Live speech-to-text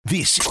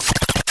This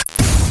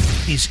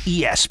is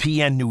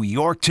ESPN New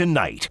York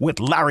Tonight with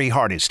Larry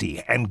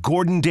Hardesty and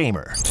Gordon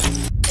Damer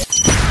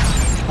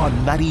on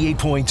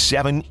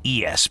 98.7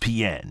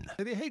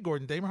 ESPN. Hey,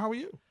 Gordon Damer, how are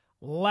you?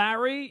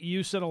 Larry,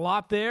 you said a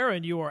lot there,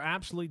 and you are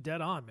absolutely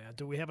dead on, man.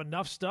 Do we have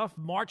enough stuff?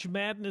 March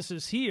Madness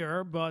is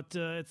here, but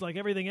it's like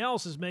everything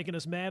else is making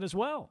us mad as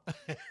well.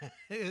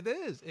 It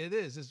is.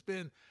 It's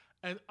been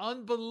an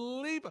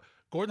unbelievable.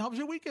 Gordon, how was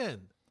your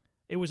weekend?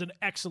 It was an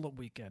excellent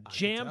weekend.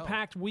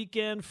 Jam-packed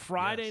weekend,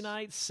 Friday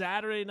night,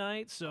 Saturday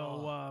night.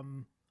 So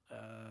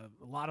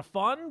a lot of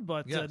fun,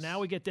 but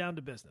now we get down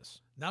to business.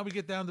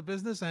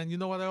 And you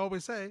know what I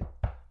always say?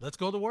 Let's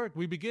go to work.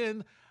 We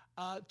begin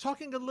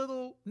talking a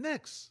little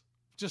Knicks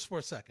just for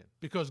a second.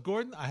 Because,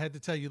 Gordon, I had to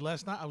tell you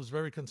last night I was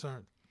very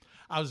concerned.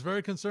 I was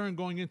very concerned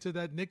going into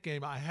that Knicks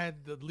game. I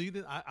had the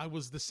lead. I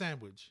was the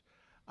sandwich.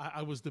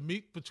 I was the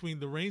meat between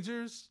the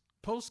Rangers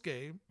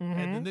post-game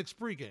and the Knicks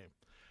pre-game.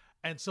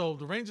 And so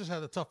the Rangers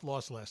had a tough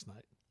loss last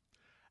night.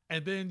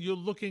 And then you're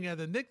looking at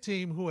a Knicks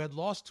team who had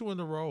lost 2 in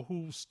a row,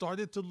 who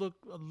started to look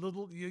a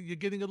little, you're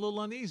getting a little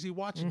uneasy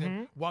watching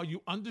them. While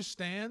you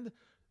understand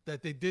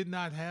that they did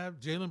not have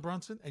Jalen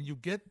Brunson, and you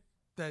get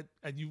that,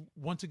 and you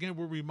once again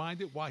were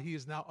reminded why he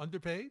is now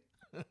underpaid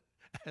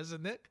as a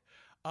Knick.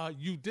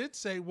 You did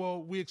say,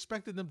 well, we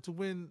expected them to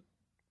win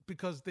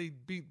because they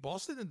beat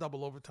Boston in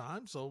double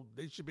overtime, so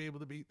they should be able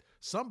to beat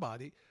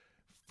somebody.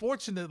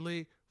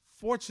 Fortunately,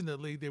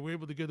 they were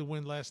able to get a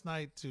win last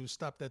night to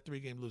stop that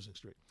 3-game losing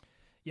streak.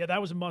 Yeah, that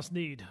was a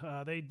must-need.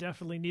 They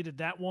definitely needed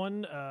that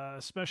one,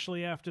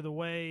 especially after the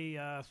way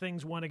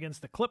things went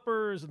against the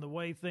Clippers and the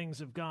way things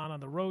have gone on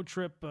the road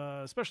trip,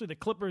 especially the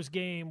Clippers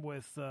game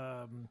with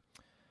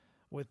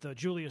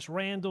Julius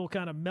Randle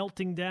kind of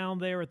melting down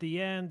there at the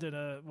end,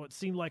 and what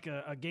seemed like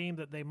a game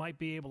that they might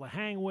be able to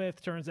hang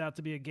with turns out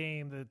to be a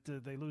game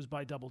that they lose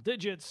by double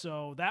digits.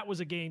 So that was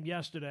a game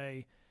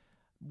yesterday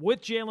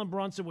with Jalen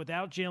Brunson,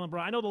 without Jalen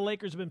Brunson. I know the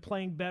Lakers have been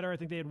playing better. I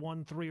think they had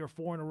won 3 or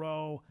 4 in a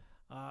row,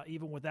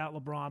 even without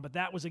LeBron. But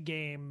that was a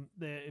game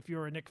that, if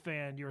you're a Knicks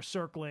fan, you're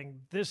circling.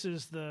 This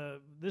is the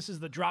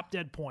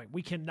drop-dead point.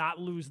 We cannot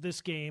lose this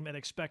game and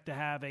expect to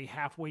have a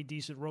halfway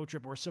decent road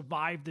trip or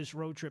survive this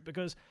road trip,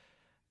 because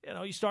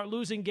you start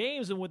losing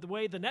games, and with the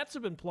way the Nets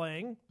have been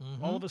playing,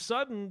 all of a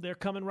sudden they're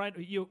coming right.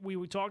 We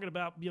were talking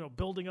about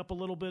building up a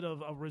little bit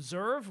of a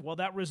reserve. Well,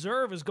 that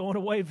reserve is going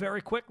away very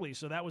quickly.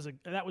 So that was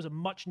a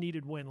much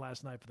needed win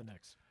last night for the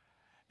Knicks.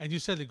 And you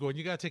said it, Gordon.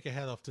 You got to take your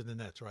hat off to the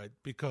Nets, right?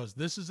 Because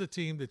this is a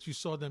team that you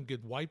saw them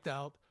get wiped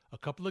out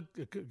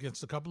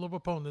against a couple of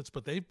opponents,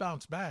 but they've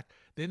bounced back.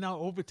 They're now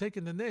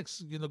overtaking the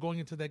Knicks. Going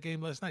into that game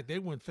last night, they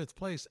were in 5th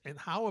place. And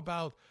how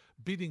about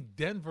beating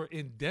Denver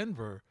in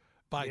Denver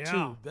by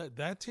 2?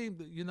 That team,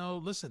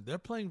 listen, they're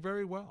playing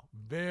very well.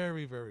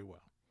 Very, very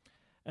well.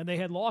 And they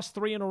had lost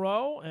 3 in a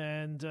row,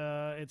 and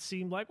it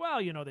seemed like,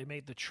 they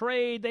made the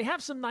trade. They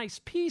have some nice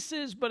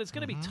pieces, but it's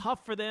going to be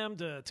tough for them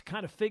to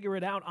kind of figure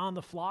it out on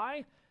the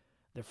fly.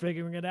 They're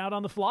figuring it out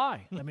on the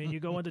fly. I mean,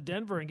 you go into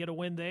Denver and get a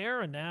win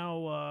there, and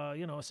now,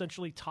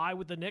 essentially tie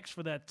with the Knicks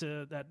for that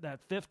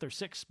 5th or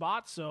 6th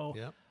spot. So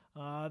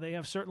they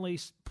have certainly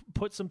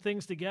put some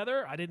things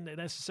together. I didn't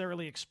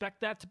necessarily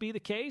expect that to be the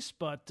case,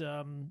 but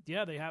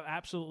they have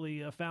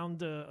absolutely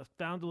found a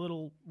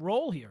little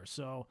role here.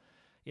 So,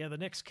 the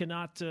Knicks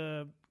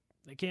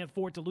they can't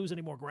afford to lose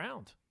any more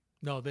ground.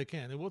 No, they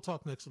can't. And we'll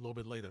talk Knicks a little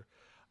bit later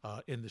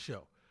in the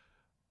show.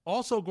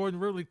 Also, Gordon,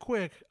 really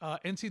quick,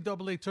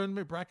 NCAA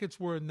tournament brackets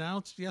were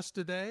announced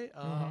yesterday.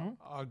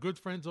 Our good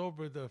friends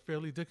over at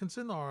Fairleigh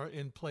Dickinson are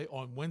in play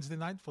on Wednesday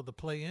night for the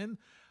play-in.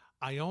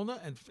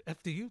 Iona and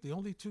FDU, the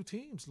only 2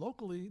 teams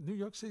locally, New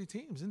York City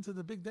teams, into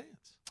the big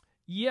dance.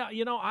 Yeah,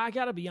 I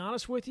got to be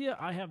honest with you.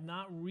 I have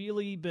not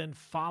really been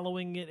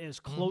following it as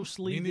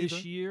closely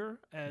this year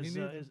as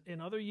in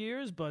other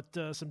years, but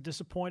some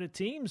disappointed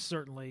teams,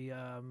 certainly.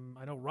 I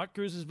know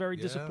Rutgers is very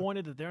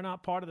disappointed that they're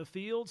not part of the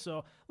field.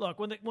 So, look,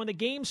 when the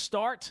games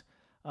start,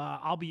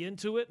 I'll be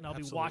into it, and I'll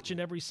be watching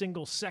every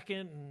single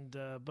second.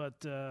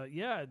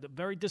 And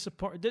very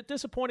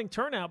disappointing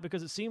turnout,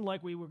 because it seemed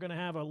like we were going to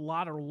have a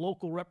lot of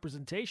local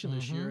representation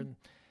this year, and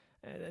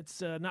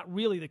it's not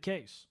really the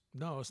case.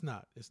 No, it's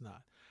not. It's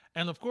not.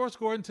 And, of course,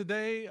 Gordon,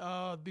 today,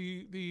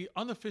 the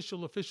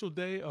unofficial official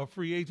day of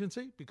free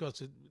agency,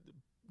 because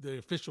the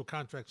official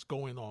contract's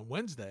going on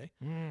Wednesday.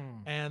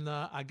 And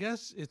I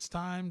guess it's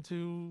time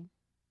to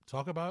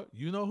talk about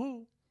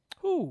you-know-who.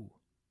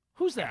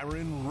 Who's that?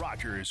 Aaron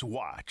Rodgers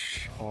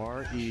Watch.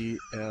 RELAX.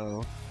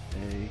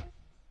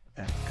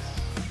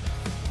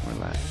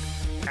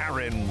 Relax.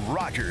 Aaron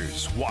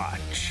Rodgers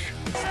Watch.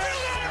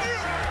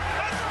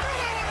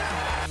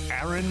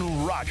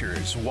 Aaron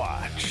Rodgers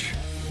Watch.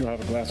 You'll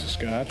have a glass of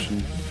scotch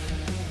and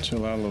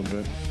chill out a little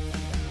bit.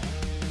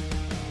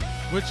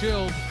 We're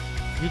chilled.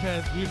 We've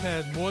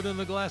had more than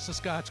a glass of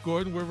scotch,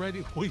 Gordon. We're ready.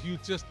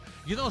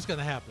 You know what's going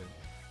to happen.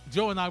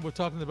 Joe and I were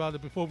talking about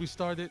it before we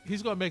started.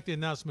 He's going to make the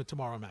announcement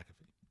tomorrow on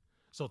McAfee.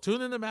 So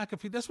tune in to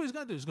McAfee. That's what he's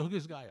going to do. He's going to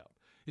hook his guy up.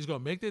 He's going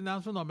to make the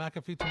announcement on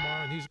McAfee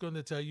tomorrow, and he's going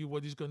to tell you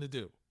what he's going to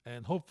do.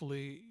 And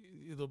hopefully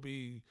it'll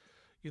be,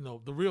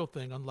 the real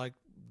thing, unlike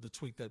the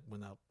tweet that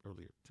went out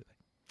earlier today.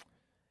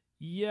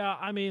 Yeah,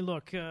 I mean,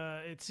 look,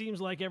 it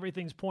seems like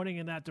everything's pointing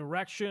in that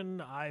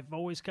direction. I've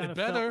always kind of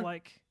felt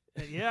like,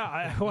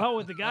 well,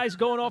 with the guys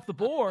going off the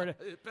board,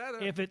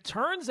 if it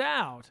turns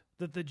out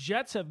that the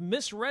Jets have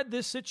misread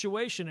this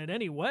situation in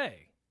any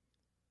way,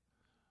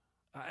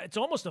 it's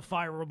almost a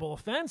fireable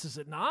offense, is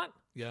it not?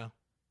 Yeah,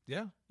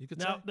 you could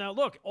say. Now,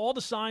 look, all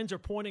the signs are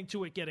pointing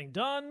to it getting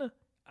done.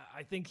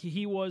 I think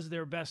he was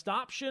their best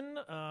option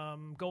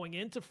going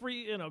into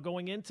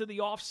the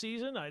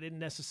offseason. I didn't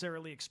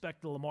necessarily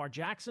expect the Lamar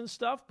Jackson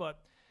stuff, but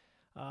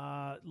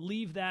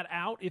leave that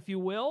out, if you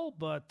will.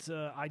 But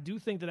I do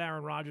think that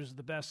Aaron Rodgers is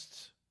the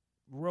best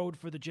road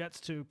for the Jets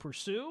to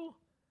pursue,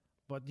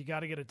 but you got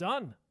to get it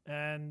done.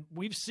 And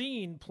we've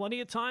seen plenty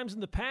of times in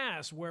the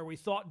past where we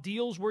thought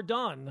deals were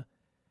done,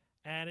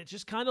 and it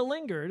just kind of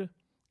lingered.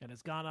 And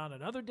it's gone on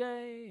another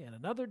day and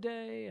another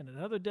day and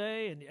another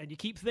day. And you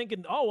keep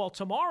thinking, oh, well,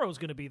 tomorrow's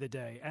going to be the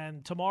day.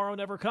 And tomorrow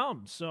never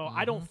comes. So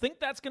I don't think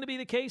that's going to be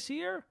the case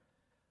here.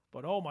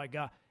 But, oh, my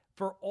God.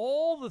 For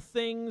all the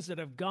things that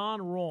have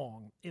gone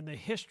wrong in the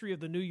history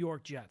of the New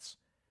York Jets,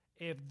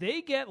 if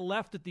they get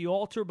left at the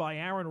altar by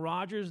Aaron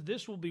Rodgers,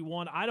 this will be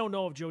one I don't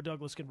know if Joe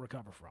Douglas can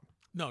recover from.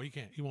 No, he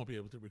can't. He won't be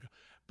able to recover.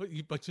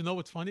 But you know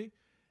what's funny?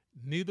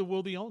 Neither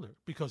will the owner,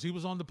 because he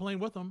was on the plane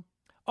with him.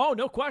 Oh,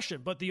 no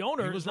question. But the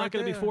owner is not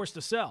going to be forced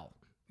to sell.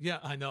 Yeah,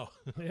 I know.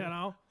 You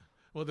know?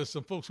 Well, there's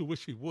some folks who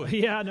wish he would.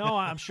 Yeah, no,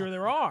 I'm sure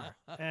there are.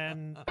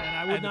 And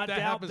I would not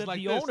doubt that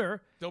the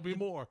owner... There'll be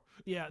more.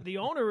 Yeah, the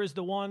owner is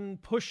the one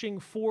pushing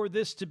for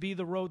this to be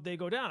the road they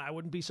go down. I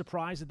wouldn't be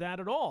surprised at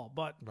that at all.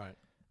 But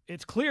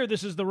it's clear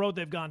this is the road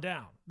they've gone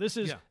down.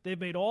 They've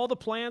made all the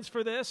plans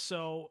for this,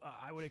 so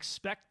I would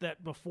expect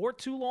that before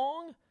too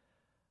long.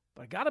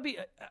 But I got to be...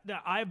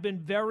 I've been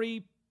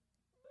very...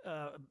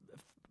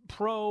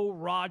 pro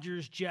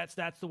Rodgers Jets,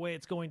 that's the way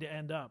it's going to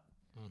end up.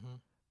 Mm-hmm.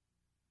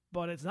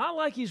 But it's not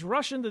like he's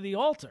rushing to the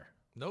altar.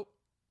 Nope.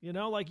 You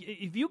know, like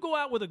if you go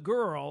out with a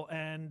girl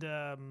and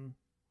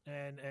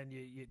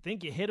you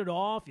think you hit it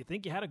off, you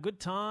think you had a good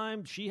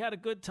time, she had a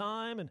good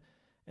time, and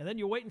then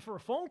you're waiting for a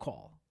phone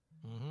call.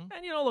 Mm-hmm.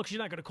 And, look, she's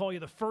not going to call you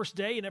the first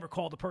day. You never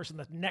call the person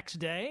the next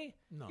day.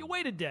 No. You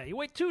wait a day. You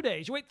wait 2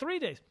 days. You wait 3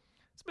 days.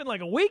 It's been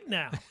like a week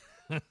now.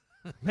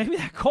 Maybe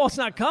that call's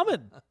not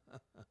coming.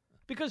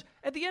 Because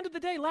at the end of the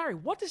day, Larry,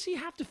 what does he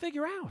have to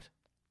figure out?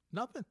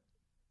 Nothing.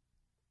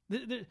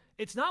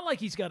 It's not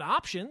like he's got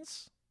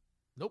options.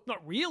 Nope.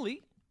 Not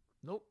really.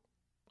 Nope.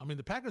 I mean,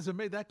 the Packers have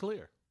made that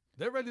clear.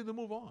 They're ready to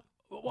move on.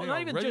 Well, not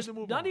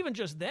even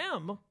just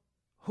them.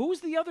 Who's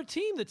the other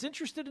team that's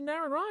interested in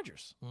Aaron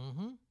Rodgers?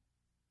 Mm-hmm.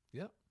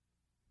 Yep.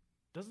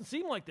 Doesn't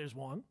seem like there's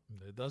one.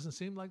 It doesn't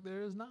seem like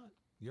there is not.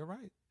 You're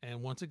right.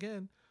 And once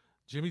again,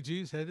 Jimmy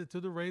G's headed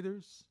to the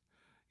Raiders.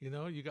 You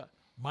got...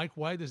 Mike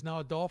White is now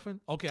a Dolphin.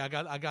 Okay, I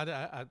got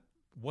it.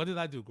 What did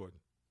I do, Gordon?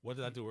 What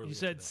did I do earlier? You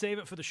said today? Save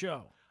it for the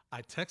show.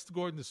 I texted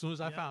Gordon as soon as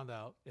I found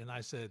out, and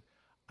I said,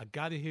 I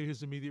got to hear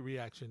his immediate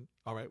reaction.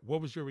 All right, what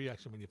was your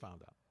reaction when you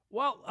found out?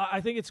 Well, I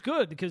think it's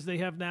good because they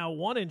have now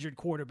one injured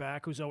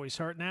quarterback who's always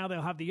hurt. Now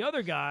they'll have the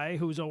other guy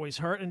who's always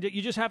hurt, and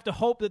you just have to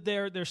hope that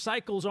their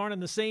cycles aren't in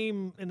the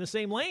same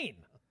lane.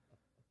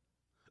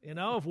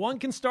 If one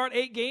can start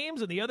 8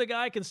 games and the other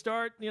guy can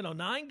start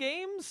 9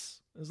 games.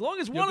 As long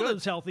as one of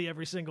them's healthy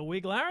every single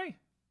week, Larry.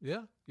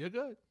 Yeah, you're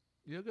good.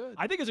 You're good.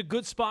 I think it's a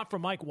good spot for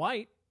Mike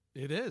White.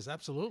 It is,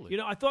 absolutely.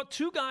 I thought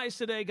 2 guys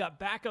today got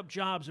backup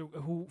jobs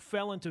who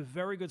fell into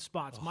very good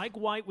spots. Oh. Mike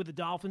White with the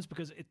Dolphins,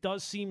 because it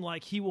does seem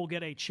like he will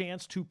get a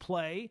chance to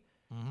play.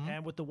 Mm-hmm.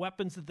 And with the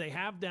weapons that they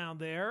have down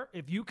there,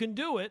 if you can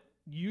do it,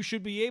 you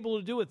should be able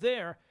to do it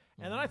there.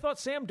 Mm-hmm. And then I thought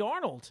Sam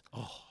Darnold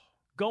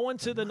going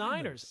to the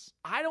Niners.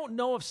 I don't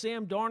know if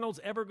Sam Darnold's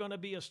ever going to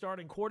be a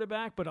starting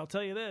quarterback, but I'll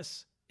tell you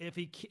this. If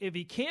he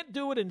can't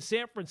do it in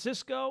San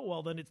Francisco,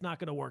 well, then it's not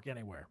going to work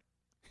anywhere.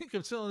 He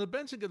could sit on the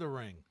bench and get a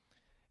ring.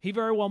 He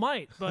very well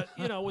might. But,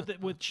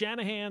 with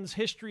Shanahan's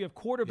history of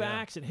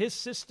quarterbacks and his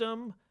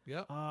system,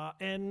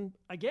 and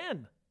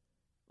again,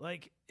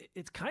 like,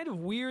 it's kind of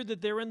weird that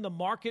they're in the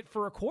market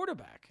for a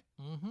quarterback.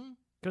 Mm-hmm.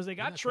 Because they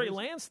got Trey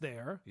Lance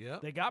there.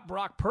 Yep. They got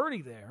Brock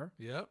Purdy there.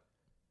 Yep.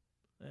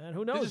 And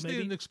who knows? They just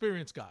need an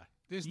experienced guy.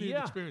 They just need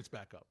an experienced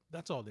backup.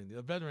 That's all they need,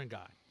 a veteran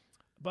guy.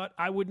 But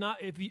I would not,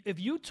 if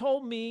you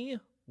told me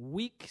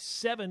week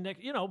 7,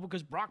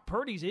 because Brock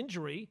Purdy's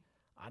injury,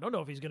 I don't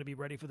know if he's going to be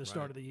ready for the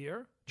start of the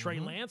year. Trey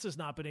Lance has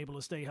not been able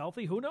to stay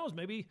healthy. Who knows?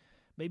 Maybe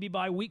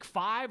by week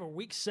 5 or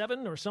week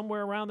 7 or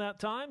somewhere around that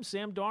time,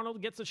 Sam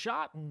Darnold gets a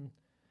shot, and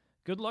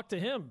good luck to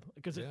him,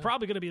 because it's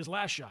probably going to be his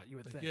last shot, you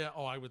would think. Yeah,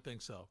 I would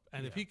think so.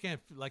 And if he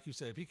can't, like you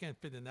said, if he can't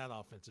fit in that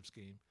offensive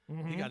scheme,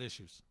 he got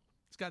issues.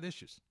 He's got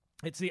issues.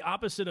 It's the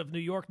opposite of New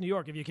York, New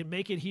York. If you can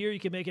make it here, you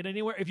can make it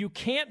anywhere. If you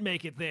can't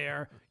make it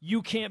there,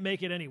 you can't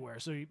make it anywhere.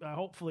 So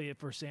hopefully,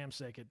 for Sam's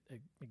sake, it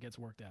gets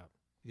worked out.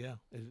 Yeah,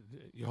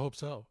 you hope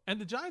so. And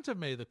the Giants have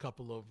made a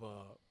couple of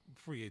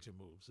free agent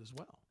moves as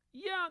well.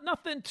 Yeah,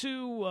 nothing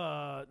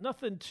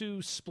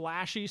too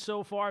splashy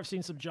so far. I've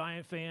seen some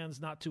Giant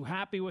fans not too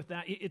happy with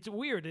that. It's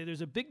weird.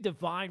 There's a big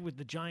divide with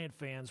the Giant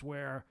fans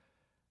where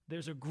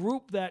There's a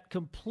group that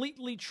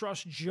completely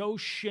trusts Joe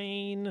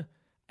Shane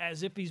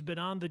as if he's been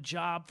on the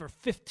job for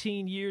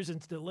 15 years and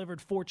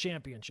delivered 4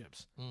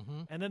 championships.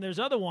 Mm-hmm. And then there's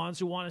other ones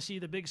who want to see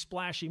the big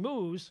splashy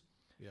moves.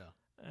 Yeah.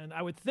 And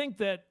I would think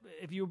that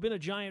if you've been a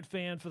Giant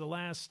fan for the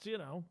last,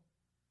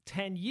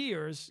 10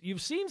 years,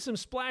 you've seen some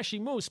splashy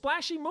moves.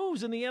 Splashy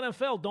moves in the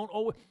NFL don't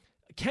always...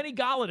 Kenny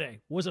Golladay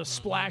was a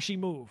splashy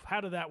move.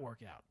 How did that work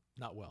out?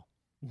 Not well.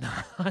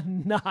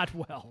 Not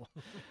well.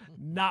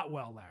 Not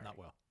well, Larry. Not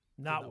well.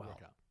 Not well.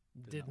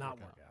 Did not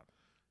work out.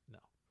 No.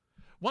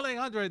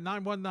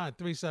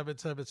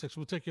 1-800-919-3776.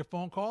 We'll take your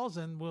phone calls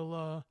and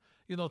we'll,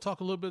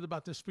 talk a little bit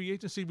about this free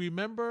agency.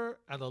 Remember,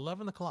 at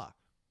 11 o'clock,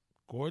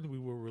 Gordon, we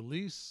will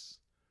release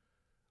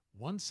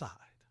one side.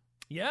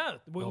 Yeah,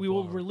 we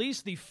will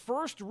release the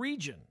first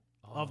region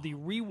of the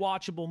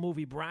rewatchable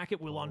movie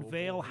bracket. We'll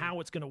unveil how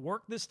it's going to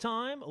work this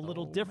time, a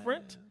little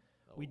different.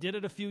 We did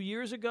it a few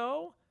years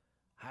ago.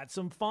 Had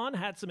some fun,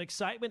 had some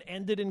excitement,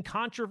 ended in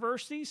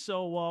controversy.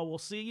 So we'll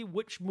see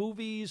which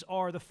movies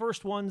are the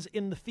first ones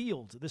in the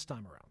field this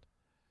time around.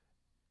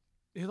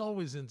 It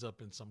always ends up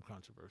in some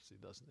controversy,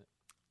 doesn't it?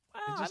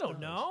 Well, I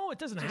don't know. It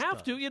doesn't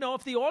have to.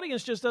 If the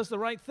audience just does the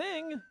right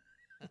thing,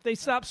 if they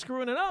stop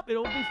screwing it up,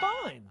 it'll be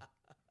fine.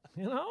 I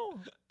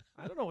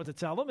don't know what to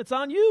tell them. It's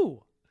on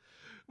you.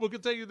 We'll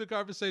continue the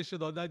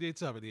conversation on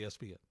 98.7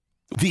 ESPN.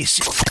 This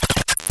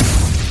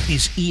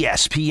is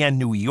ESPN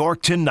New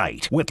York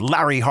Tonight with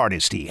Larry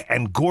Hardesty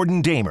and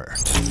Gordon Damer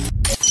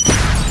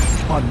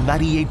on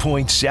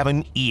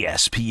 98.7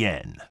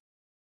 ESPN.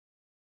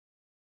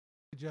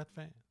 Jet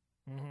fan,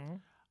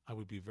 I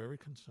would be very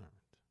concerned.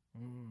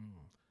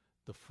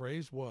 The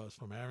phrase was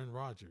from Aaron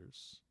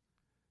Rodgers,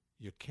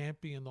 you can't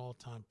be an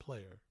all-time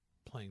player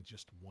playing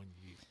just 1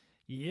 year.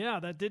 Yeah,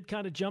 that did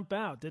kind of jump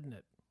out, didn't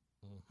it?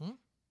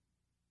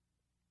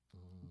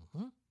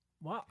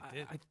 Well,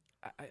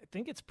 I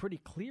think it's pretty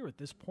clear at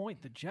this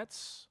point the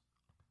Jets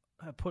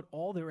have put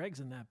all their eggs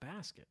in that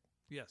basket.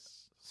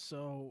 Yes.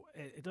 So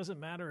it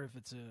doesn't matter if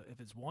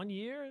it's 1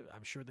 year.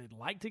 I'm sure they'd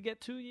like to get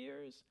 2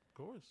 years. Of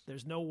course.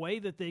 There's no way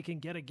that they can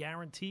get a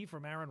guarantee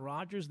from Aaron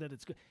Rodgers that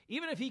it's good.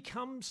 Even if he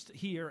comes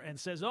here and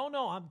says, "Oh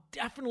no, I'm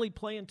definitely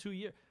playing 2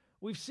 years."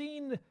 We've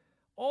seen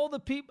all the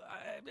people.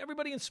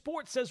 Everybody in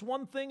sports says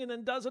one thing and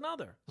then does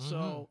another.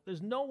 So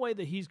there's no way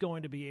that he's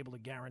going to be able to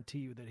guarantee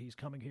you that he's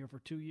coming here for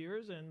 2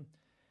 years, and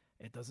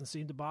it doesn't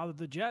seem to bother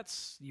the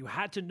Jets. You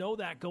had to know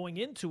that going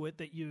into it,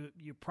 that you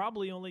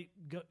probably only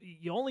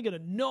going to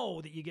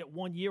know that you get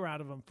 1 year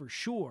out of him for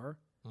sure.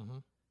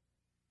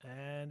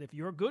 And if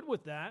you're good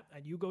with that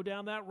and you go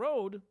down that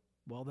road,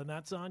 well, then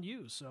that's on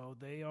you. So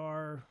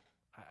they're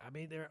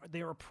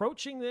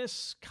approaching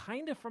this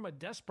kind of from a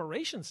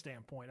desperation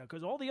standpoint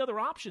because all the other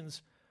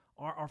options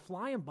are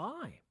flying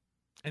by.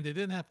 And they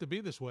didn't have to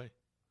be this way.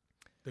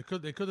 They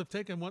could have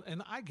taken one,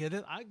 and I get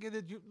it.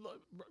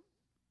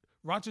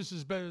 Rodgers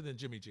is better than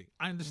Jimmy G.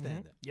 I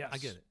understand that. Yes. I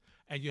get it.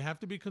 And you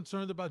have to be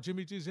concerned about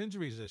Jimmy G's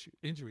injury issues.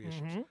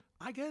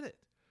 I get it.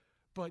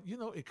 But,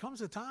 it comes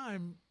a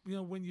time,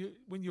 when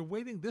you're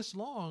waiting this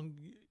long,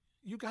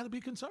 you got to be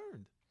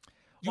concerned.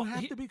 You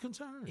have to be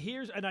concerned.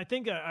 And I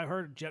think I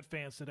heard Jet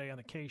fans today on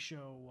the K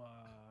show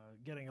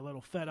getting a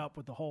little fed up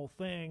with the whole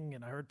thing,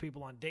 and I heard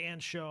people on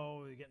Dan's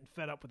show getting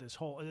fed up with this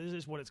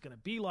is what it's going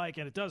to be like,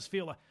 and it does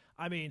feel like,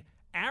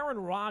 Aaron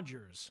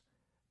Rodgers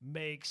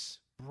makes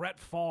Brett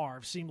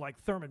Favre seem like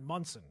Thurman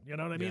Munson. You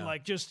know what I mean?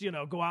 Like just,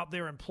 go out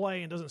there and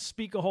play and doesn't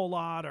speak a whole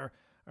lot or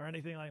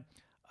anything like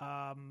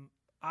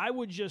I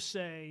would just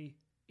say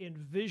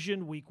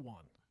envision week 1.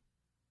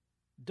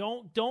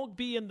 Don't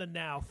be in the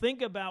now.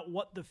 Think about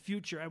what the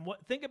future and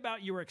think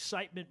about your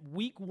excitement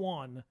week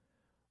 1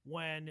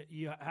 when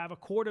you have a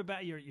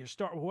quarterback, you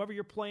start whoever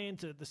you're playing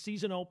to the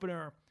season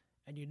opener,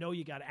 and you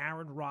got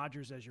Aaron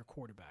Rodgers as your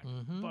quarterback.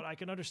 But I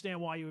can understand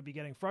why you would be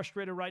getting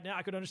frustrated right now.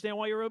 I could understand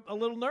why you're a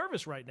little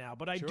nervous right now.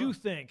 But I do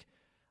think,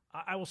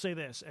 I will say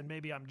this, and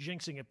maybe I'm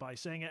jinxing it by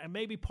saying it, and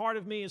maybe part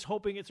of me is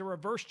hoping it's a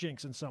reverse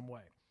jinx in some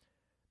way.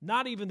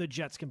 Not even the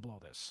Jets can blow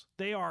this.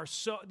 They are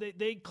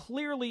they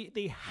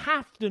clearly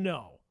have to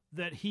know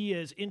that he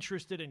is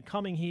interested in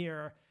coming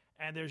here,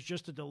 and there's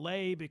just a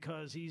delay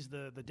because he's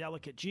the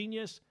delicate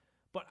genius.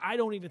 But I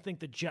don't even think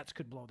the Jets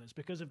could blow this,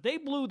 because if they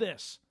blew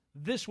this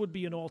would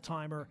be an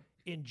all-timer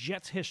in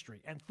Jets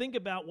history. And think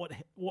about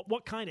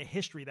what kind of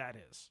history that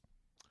is.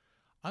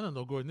 I don't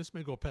know, Gordon. This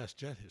may go past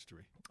Jet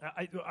history.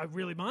 I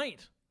really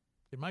might.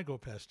 It might go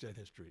past Jet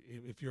history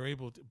if you're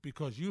able to,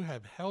 because you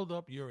have held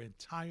up your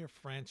entire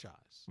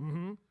franchise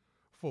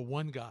for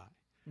one guy.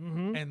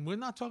 And we're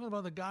not talking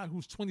about a guy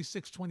who's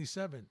 26,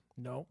 27.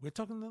 No. We're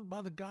talking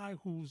about a guy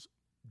who's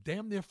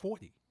damn near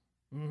 40.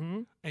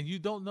 And you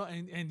don't know,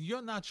 and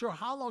you're not sure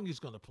how long he's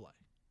going to play.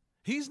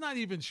 He's not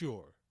even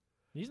sure.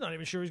 He's not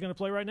even sure he's going to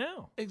play right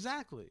now.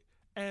 Exactly.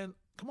 And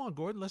come on,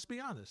 Gordon, let's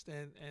be honest.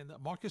 And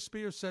Marcus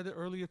Spears said it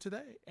earlier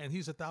today, and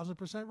he's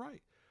 1,000%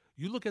 right.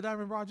 You look at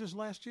Aaron Rodgers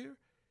last year,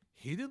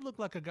 he didn't look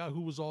like a guy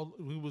who was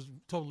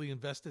totally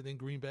invested in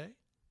Green Bay.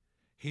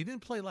 He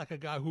didn't play like a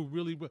guy who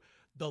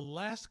the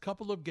last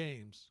couple of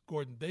games,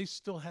 Gordon, they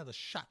still had a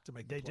shot to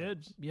make the playoffs. They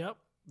did. Yep.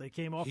 They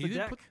came off the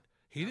deck.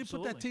 He didn't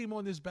put that team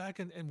on his back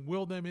and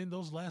will them in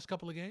those last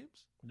couple of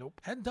games.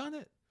 Nope. Hadn't done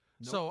it.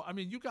 Nope. So, I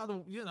mean, you got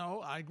to,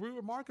 I agree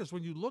with Marcus.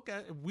 When you look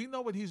at it, we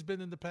know what he's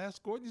been in the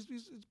past. Gordon,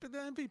 he's been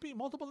an MVP,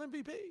 multiple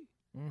MVP.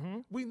 Mm-hmm.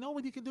 We know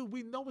what he can do.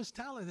 We know his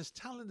talent. His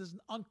talent is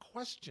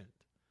unquestioned.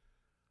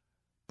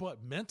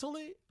 But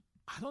mentally,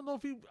 I don't know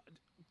if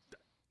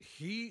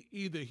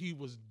he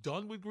was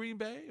done with Green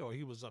Bay, or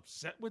he was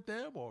upset with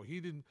them, or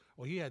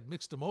he had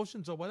mixed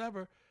emotions or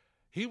whatever.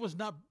 He was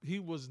not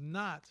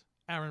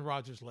Aaron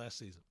Rodgers last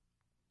season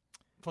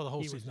for the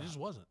whole season. He just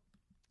wasn't.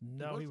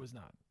 No, he was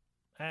not.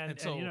 And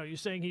so, you're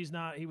saying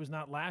he was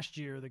not last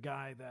year the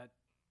guy that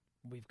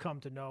we've come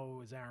to know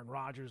as Aaron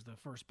Rodgers, the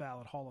first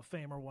ballot Hall of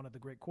Famer, one of the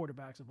great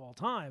quarterbacks of all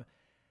time.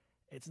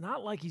 It's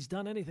not like he's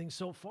done anything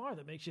so far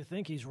that makes you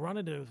think he's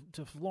running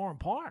to Florham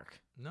Park.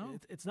 No.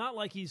 It's not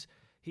like he's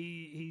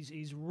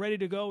ready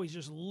to go. He's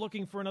just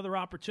looking for another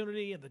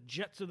opportunity, and the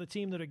Jets are the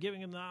team that are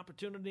giving him the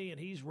opportunity, and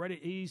he's ready.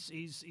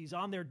 He's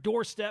on their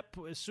doorstep.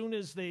 As soon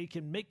as they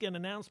can make an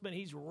announcement,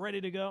 he's ready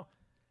to go.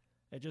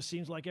 It just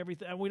seems like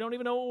everything, and we don't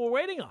even know what we're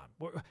waiting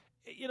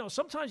on.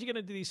 Sometimes you get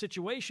into these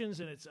situations,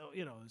 and it's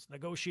it's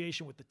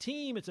negotiation with the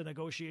team, it's a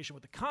negotiation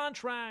with the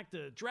contract,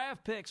 the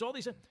draft picks, all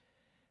these.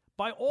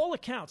 By all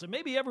accounts, and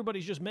maybe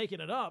everybody's just making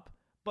it up,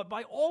 but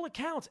by all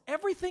accounts,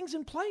 everything's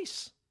in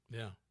place.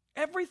 Yeah.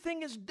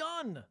 Everything is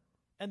done.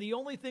 And the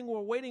only thing we're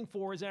waiting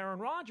for is Aaron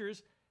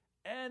Rodgers,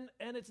 and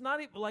it's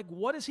not even like,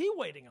 what is he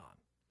waiting on?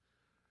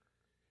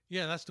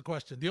 Yeah, that's the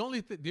question. The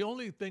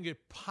only thing it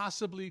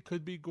possibly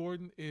could be,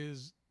 Gordon,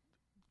 is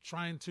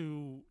trying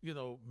to,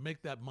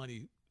 make that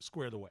money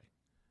squared away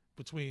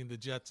between the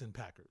Jets and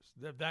Packers.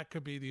 That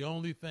could be the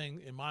only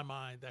thing in my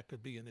mind that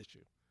could be an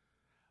issue.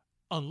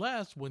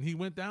 Unless when he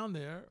went down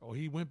there, or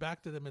he went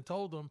back to them and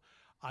told them,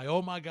 I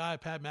owe my guy,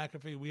 Pat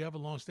McAfee, we have a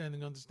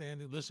long-standing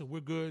understanding. Listen, we're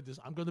good.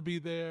 I'm going to be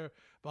there,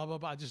 blah, blah,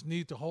 blah. I just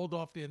need to hold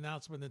off the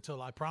announcement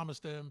until I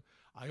promised him.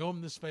 I owe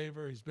him this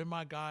favor. He's been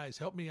my guy. He's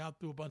helped me out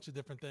through a bunch of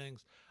different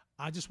things.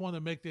 I just want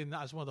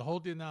to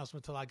hold the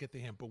announcement until I get to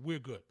him, but we're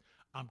good.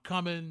 I'm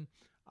coming.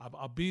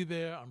 I'll be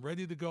there. I'm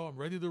ready to go. I'm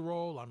ready to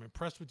roll. I'm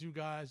impressed with you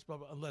guys, blah,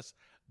 blah. Unless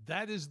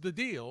that is the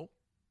deal,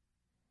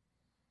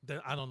 then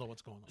I don't know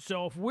what's going on.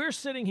 So if we're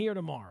sitting here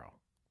tomorrow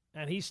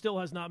and he still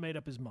has not made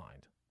up his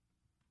mind,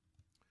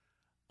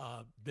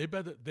 they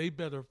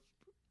better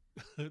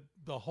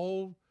the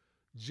whole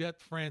Jet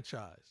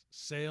franchise,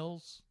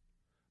 sales,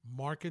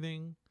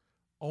 marketing,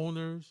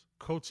 owners,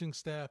 coaching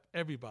staff,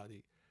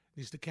 everybody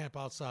needs to camp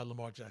outside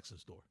Lamar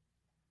Jackson's door.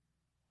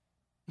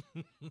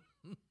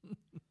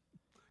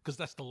 Because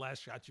that's the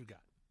last shot you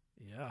got.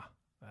 Yeah,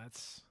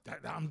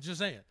 I'm just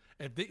saying.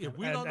 If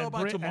we don't know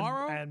about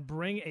tomorrow, and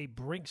bring a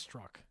Brinks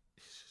truck.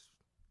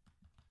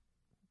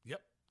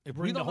 Yep. If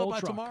we don't know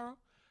about tomorrow,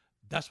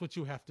 that's what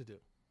you have to do.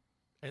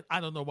 And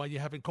I don't know why you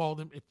haven't called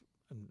him.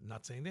 I'm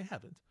not saying they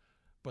haven't,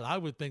 but I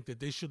would think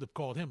that they should have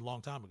called him a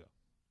long time ago.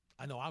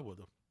 I know I would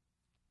have.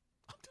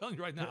 I'm telling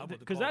you right now, I would have.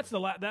 Because that's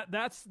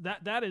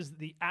that is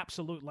the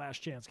absolute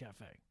last chance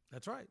cafe.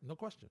 That's right, no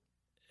question.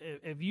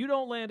 If you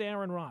don't land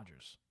Aaron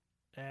Rodgers,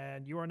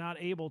 and you are not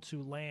able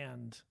to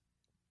land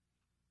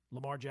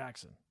Lamar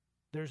Jackson,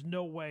 there's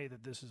no way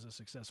that this is a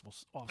successful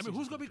offseason. I mean,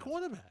 who's going to be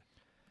quarterback?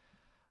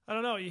 I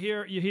don't know. You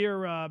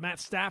hear Matt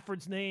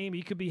Stafford's name.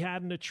 He could be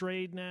had in a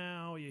trade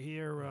now. You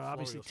hear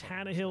obviously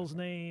Tannehill's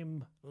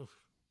name. Oof.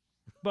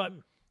 But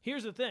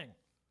here's the thing.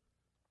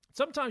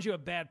 Sometimes you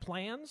have bad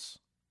plans.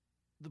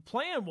 The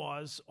plan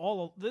was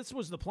this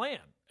was the plan,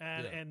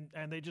 and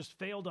they just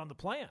failed on the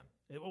plan.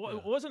 It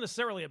wasn't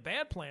necessarily a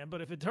bad plan,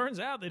 but if it turns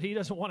out that he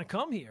doesn't want to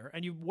come here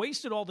and you've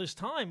wasted all this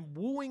time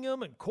wooing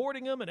him and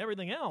courting him and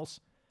everything else,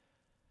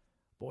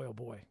 boy, oh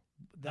boy.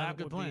 Not a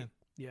good plan.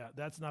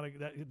 That's not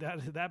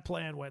that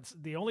plan went.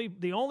 The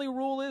only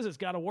rule is it's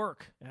got to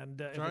work. And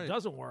if it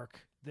doesn't work,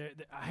 the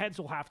heads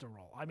will have to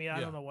roll. I mean, I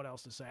don't know what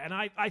else to say. And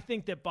I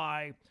think that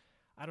by,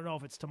 I don't know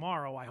if it's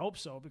tomorrow. I hope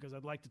so, because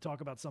I'd like to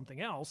talk about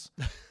something else.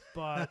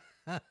 But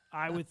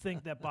I would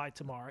think that by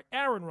tomorrow,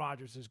 Aaron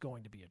Rodgers is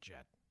going to be a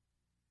Jet.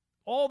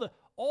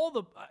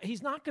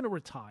 He's not going to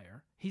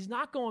retire. He's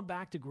not going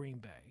back to Green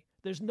Bay.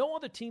 There's no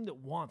other team that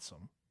wants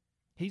him.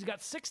 He's got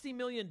 $60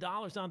 million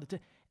on the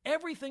table.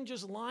 Everything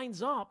just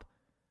lines up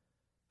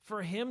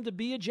for him to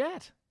be a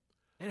Jet.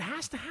 It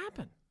has to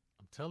happen.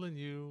 I'm telling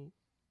you,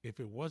 if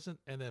it wasn't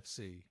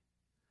NFC,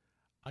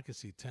 I could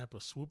see Tampa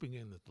swooping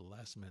in at the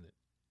last minute.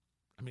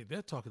 I mean,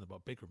 they're talking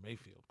about Baker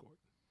Mayfield,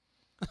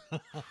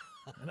 Gordon.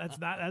 And that's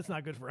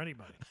not good for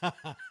anybody.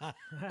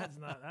 That's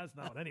not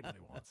what anybody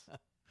wants.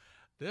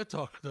 They're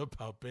talking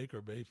about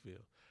Baker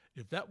Mayfield.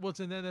 If that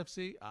wasn't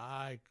NFC,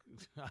 I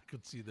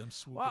could see them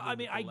swooping. Well, I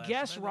mean, I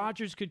guess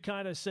Rodgers could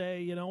kind of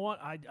say, you know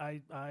what,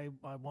 I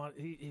want.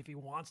 If he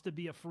wants to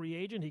be a free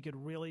agent, he could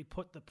really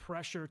put the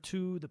pressure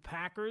to the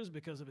Packers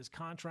because of his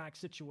contract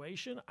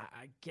situation.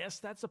 I guess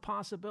that's a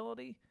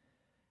possibility.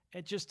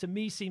 It just, to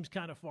me, seems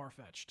kind of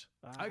far-fetched.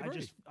 I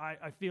agree.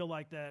 I feel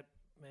like that.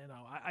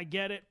 I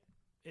get it.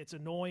 It's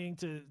annoying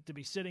to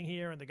be sitting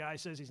here and the guy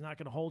says he's not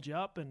going to hold you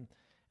up, and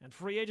And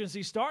free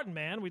agency starting,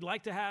 man. We'd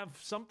like to have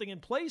something in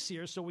place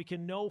here so we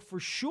can know for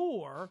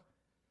sure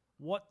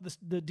what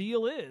the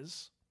deal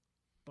is.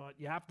 But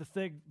you have to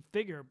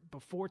figure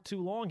before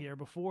too long here,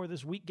 before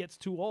this week gets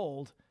too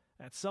old,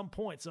 at some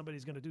point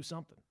somebody's going to do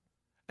something.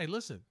 Hey,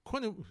 listen,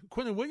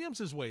 Quentin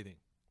Williams is waiting.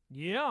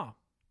 Yeah.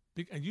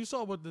 And you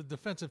saw what the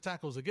defensive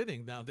tackles are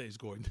getting nowadays,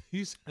 Gordon.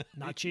 He's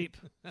not cheap.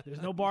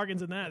 There's no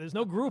bargains in that. There's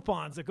no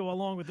Groupons that go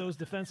along with those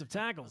defensive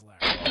tackles,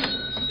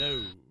 Larry.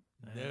 No.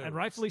 And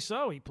rightfully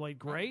so. He played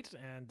great,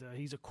 and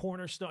he's a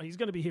cornerstone. He's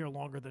going to be here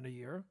longer than a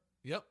year.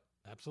 Yep,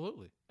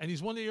 absolutely. And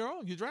he's one of your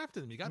own. You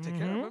drafted him. You got to take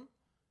care of him.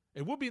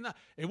 It would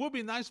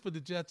be nice for the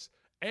Jets,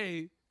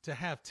 A, to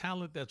have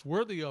talent that's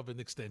worthy of an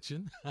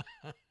extension,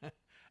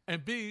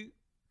 and B,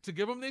 to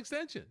give them the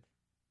extension.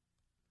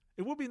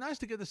 It would be nice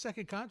to get a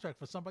second contract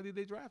for somebody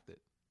they drafted.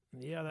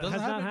 Yeah, that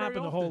has not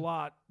happened a whole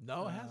lot.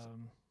 No, it hasn't.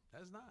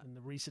 Has not. In the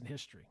recent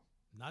history.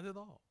 Not at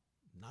all.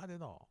 Not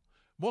at all.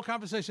 More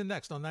conversation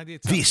next on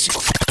 98.7. This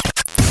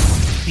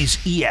is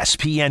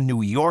ESPN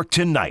New York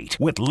Tonight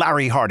with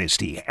Larry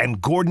Hardesty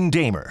and Gordon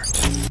Damer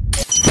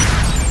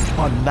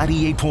on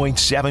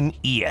 98.7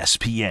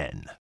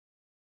 ESPN.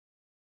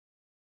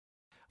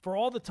 For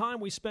all the time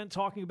we spent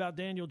talking about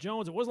Daniel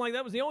Jones, it wasn't like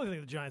that was the only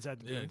thing the Giants had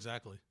to do. Yeah,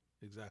 exactly.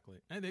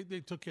 And they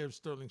took care of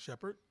Sterling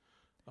Shepard.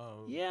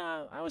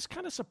 Yeah, I was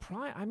kind of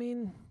surprised. I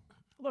mean,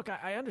 look,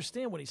 I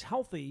understand when he's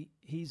healthy,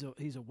 he's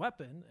a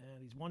weapon,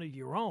 and he's one of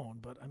your own.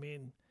 But, I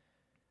mean,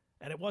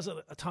 and it wasn't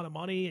a ton of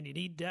money, and you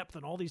need depth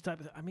and all these type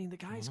of – I mean, the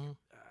guy's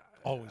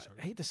always hurt.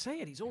 I hate to say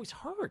it. He's always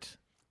hurt.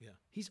 Yeah.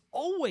 He's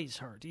always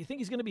hurt. Do you think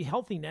he's going to be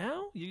healthy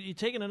now? You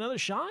taking another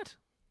shot?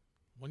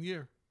 1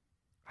 year.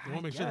 You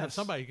want to make sure to have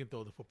somebody you can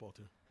throw the football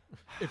to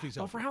if he's healthy.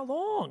 Well, for how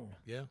long?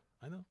 Yeah,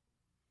 I know.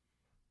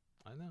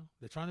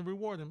 They're trying to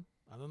reward him.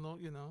 I don't know.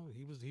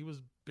 He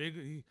was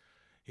big.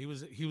 He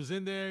was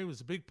in there. He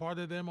was a big part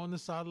of them on the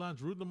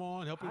sidelines, rooting them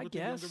on, helping with the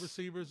younger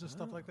receivers and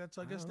stuff like that.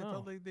 So I guess they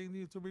felt like they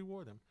needed to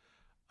reward him.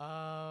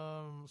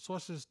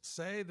 Sources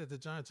say that the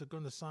Giants are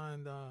going to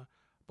sign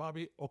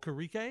Bobby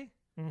Okereke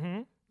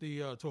to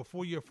a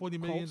 4-year, $40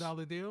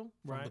 million deal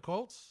from the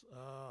Colts.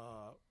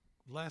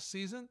 Last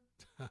season,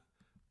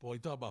 boy,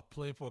 talk about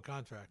playing for a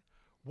contract.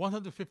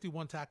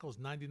 151 tackles,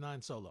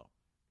 99 solo.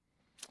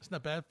 It's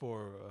not bad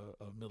for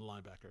a middle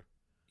linebacker.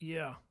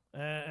 Yeah,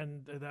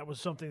 and that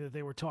was something that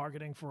they were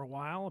targeting for a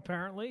while,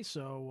 apparently.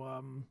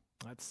 So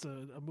that's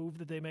a move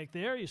that they make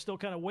there. You're still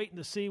kind of waiting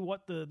to see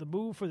what the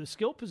move for the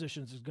skill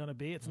positions is going to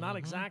be. It's not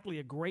exactly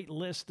a great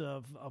list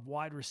of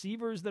wide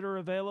receivers that are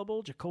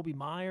available. Jacoby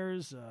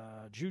Myers,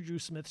 Juju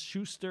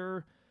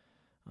Smith-Schuster,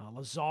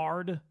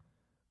 Lazard,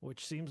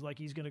 which seems like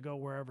he's going to go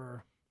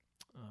wherever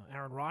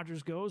Aaron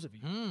Rodgers goes if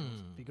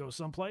he goes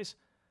someplace.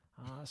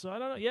 So I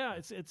don't know. Yeah,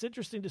 it's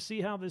interesting to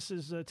see how this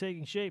is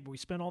taking shape. We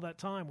spent all that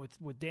time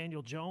with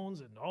Daniel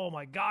Jones, and oh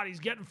my God, he's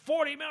getting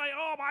 $40 million.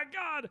 Oh my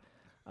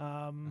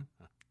God.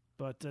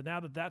 But now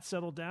that that's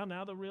settled down,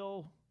 now the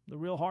real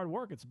hard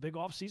work. It's a big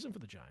off season for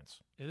the Giants.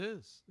 It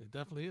is. It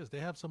definitely is. They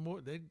have some more.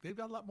 They've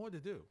got a lot more to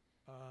do.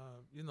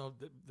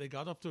 They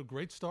got off to a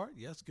great start.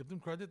 Yes, give them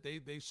credit.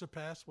 They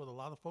surpassed what a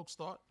lot of folks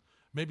thought.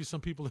 Maybe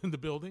some people in the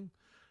building,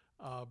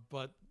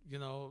 but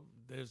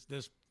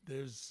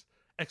there's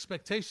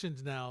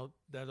expectations now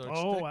that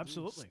are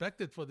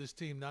expected for this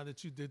team now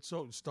that you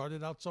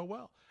started out so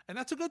well. And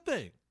that's a good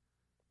thing.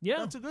 Yeah.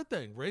 That's a good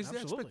thing. Raise the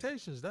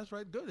expectations. That's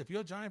right. Good. If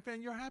you're a Giant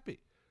fan, you're happy.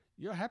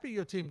 You're happy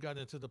your team got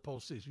into the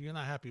postseason. You're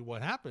not happy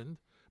what happened,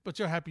 but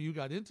you're happy you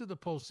got into the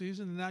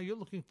postseason, and now you're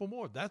looking for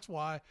more. That's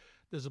why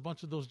there's a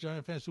bunch of those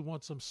Giant fans who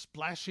want some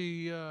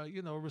splashy,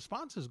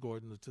 responses,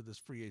 Gordon, to this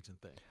free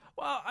agent thing.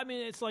 Well, I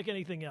mean, it's like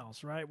anything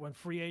else, right? When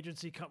free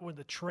agency, when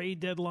the trade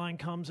deadline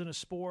comes in a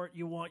sport,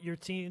 you want your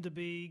team to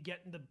be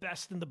getting the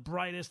best and the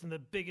brightest and the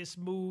biggest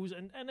moves,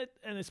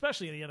 and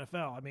especially in the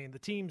NFL. I mean, the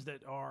teams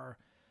that are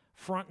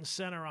front and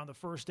center on the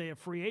first day of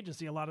free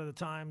agency, a lot of the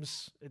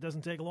times it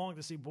doesn't take long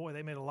to see, boy,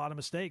 they made a lot of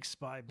mistakes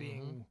by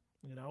being,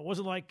 it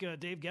wasn't like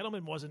Dave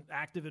Gettleman wasn't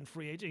active in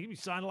free agents. He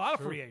signed a lot of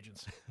free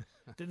agents.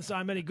 Didn't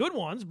sign many good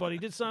ones, but he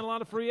did sign a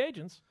lot of free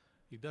agents.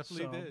 He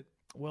definitely did.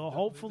 Well,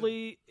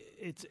 hopefully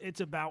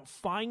it's about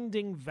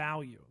finding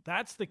value.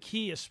 That's the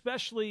key,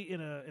 especially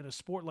in a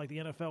sport like the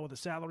NFL with a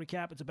salary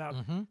cap. It's about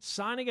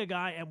signing a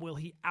guy, and will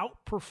he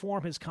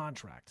outperform his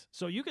contract?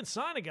 So you can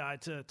sign a guy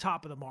to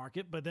top of the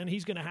market, but then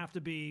he's going to have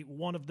to be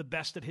one of the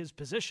best at his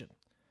position.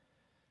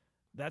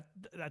 That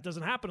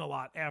doesn't happen a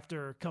lot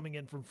after coming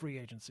in from free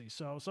agency.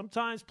 So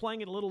sometimes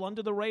playing it a little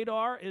under the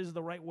radar is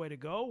the right way to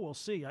go. We'll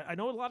see. I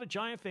know a lot of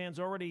Giant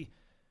fans already.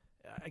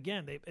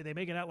 Again, they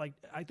make it out like,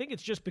 I think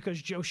it's just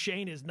because Joe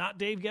Shane is not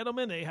Dave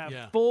Gettleman. They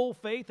have full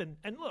faith. And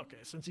look,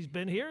 since he's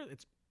been here,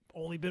 it's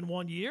only been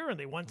 1 year, and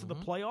they went to the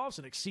playoffs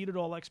and exceeded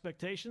all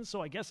expectations.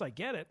 So I guess I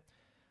get it.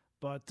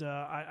 But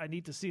I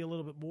need to see a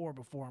little bit more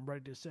before I'm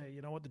ready to say,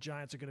 you know what, the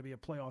Giants are going to be a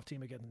playoff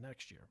team again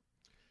next year.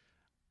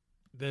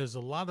 There's a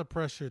lot of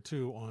pressure,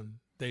 too, on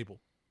Dable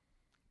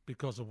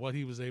because of what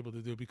he was able to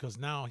do, because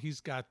now he's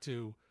got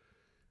to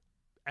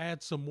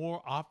add some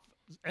more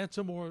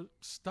some more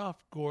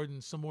stuff,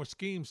 Gordon, some more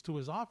schemes to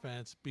his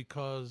offense,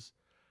 because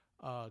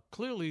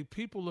clearly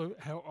people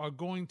are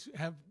going to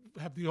have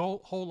the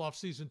whole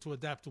offseason to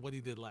adapt to what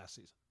he did last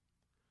season.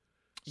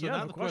 So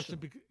now the question.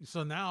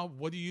 So now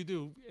what do you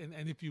do?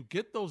 And if you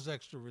get those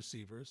extra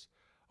receivers,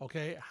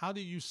 okay, how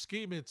do you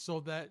scheme it so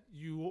that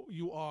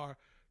you are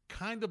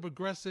kind of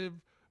aggressive,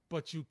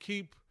 but you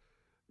keep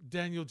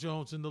Daniel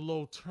Jones in the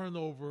low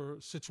turnover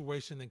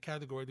situation and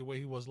category the way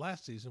he was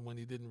last season when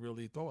he didn't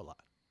really throw a lot?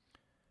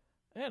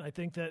 And I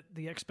think that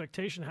the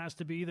expectation has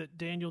to be that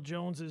Daniel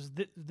Jones is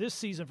this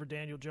season for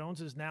Daniel Jones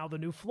is now the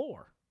new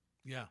floor.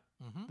 Yeah.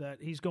 Mm-hmm. That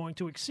he's going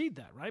to exceed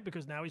that, right?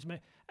 Because now he's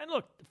made. And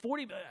look,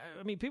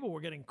 people were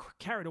getting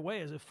carried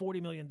away as if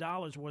 $40 million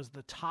was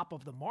the top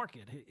of the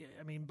market.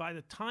 I mean, by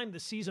the time the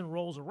season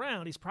rolls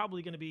around, he's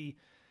probably going to be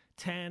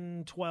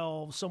 10,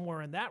 12,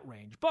 somewhere in that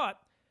range. But,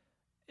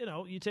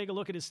 you take a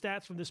look at his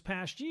stats from this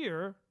past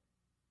year,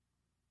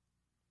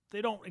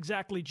 they don't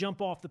exactly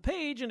jump off the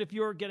page. And if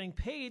you're getting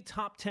paid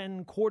top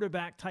 10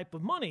 quarterback type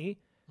of money,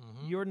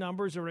 your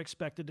numbers are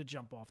expected to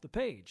jump off the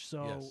page.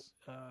 So, yes.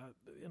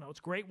 It's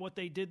great what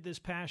they did this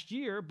past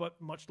year, but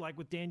much like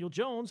with Daniel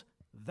Jones,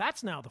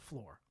 that's now the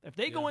floor. If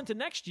they go into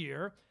next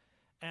year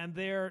and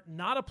they're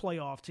not a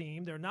playoff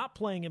team, they're not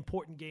playing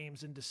important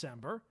games in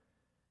December,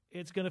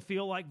 it's going to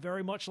feel like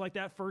very much like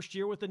that first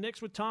year with the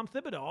Knicks with Tom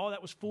Thibodeau. Oh,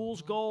 that was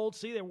fool's gold.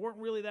 See, they weren't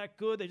really that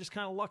good. They just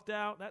kind of lucked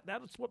out.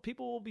 That's what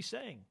people will be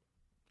saying.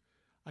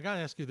 I got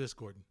to ask you this,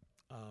 Gordon.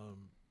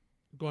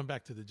 Going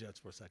back to the Jets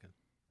for a second.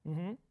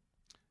 Mm-hmm.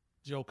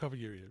 Joe, cover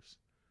your ears.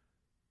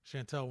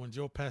 Chantel, when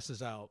Joe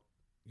passes out,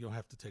 you'll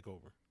have to take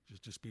over.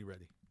 Just be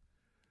ready.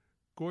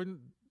 Gordon,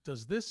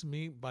 does this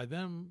mean by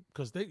them,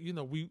 because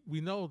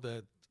we know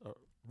that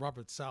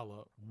Robert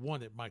Saleh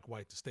wanted Mike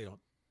White to stay on.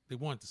 They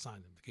wanted to sign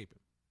him, to keep him.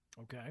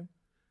 Okay.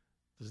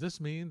 Does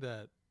this mean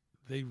that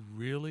they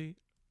really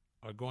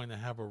are going to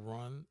have a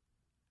run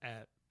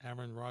at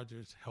Aaron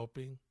Rodgers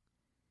helping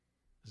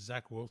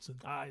Zach Wilson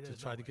to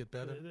try to get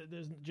better?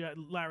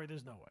 Larry,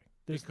 there's no way.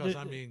 Because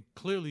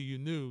clearly you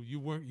knew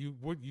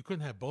you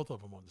couldn't have both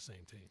of them on the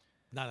same team.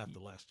 Not after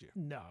last year.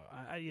 No,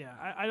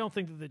 I don't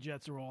think that the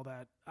Jets are all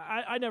that.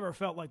 I never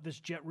felt like this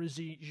Jet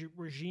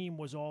regime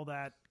was all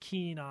that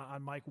keen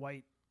on Mike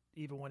White,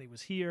 even when he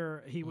was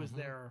here. He was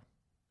their,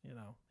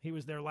 he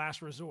was their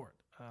last resort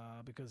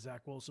because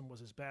Zach Wilson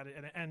was as bad,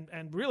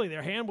 and really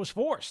their hand was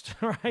forced.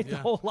 Right, yeah. The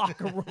whole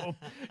locker room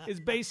is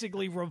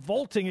basically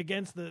revolting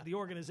against the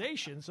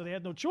organization, so they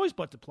had no choice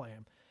but to play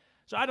him.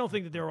 So I don't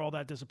think that they were all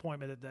that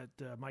disappointed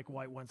that Mike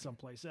White went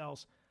someplace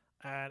else.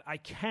 And I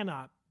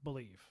cannot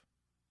believe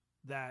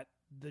that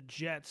the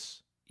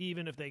Jets,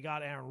 even if they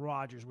got Aaron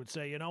Rodgers, would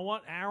say, you know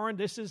what, Aaron,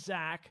 this is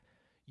Zach.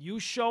 You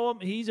show him.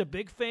 He's a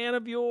big fan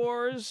of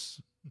yours.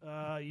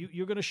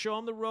 You're going to show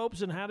him the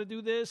ropes and how to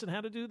do this and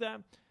how to do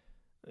that.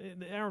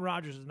 Aaron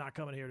Rodgers is not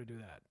coming here to do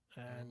that.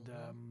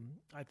 And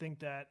I think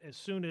that as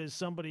soon as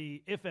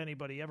somebody, if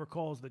anybody, ever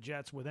calls the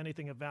Jets with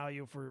anything of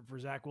value for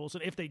Zach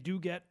Wilson, if they do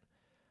get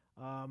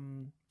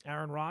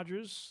Aaron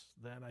Rodgers,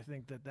 then I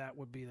think that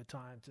would be the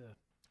time to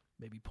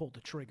maybe pull the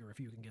trigger if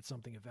you can get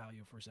something of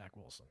value for Zach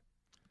Wilson.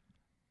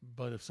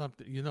 But if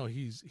something,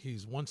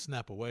 he's one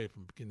snap away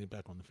from getting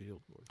back on the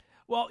field.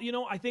 Well,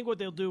 I think what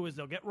they'll do is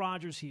they'll get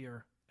Rodgers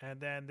here, and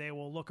then they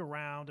will look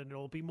around, and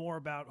it'll be more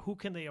about who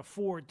can they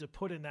afford to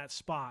put in that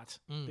spot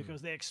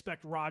because they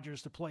expect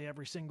Rodgers to play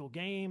every single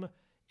game.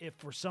 If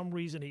for some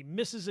reason he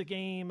misses a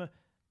game,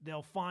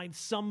 they'll find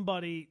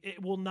somebody.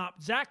 It will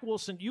not. Zach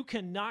Wilson, you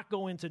cannot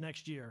go into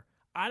next year.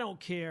 I don't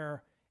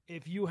care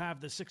if you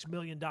have the $6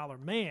 million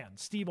man,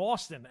 Steve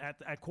Austin,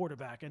 at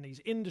quarterback, and he's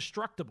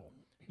indestructible.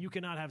 You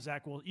cannot have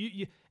Zach Wilson.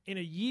 You, in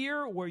a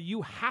year where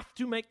you have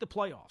to make the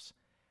playoffs,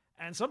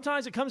 and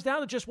sometimes it comes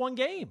down to just one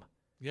game.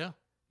 Yeah.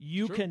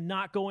 You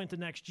cannot go into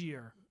next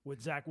year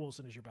with Zach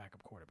Wilson as your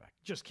backup quarterback.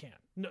 Just can't.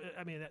 No,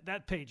 I mean,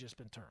 that page has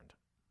been turned.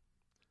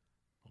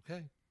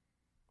 Okay.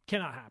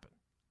 Cannot happen.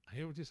 I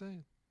hear what you're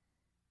saying.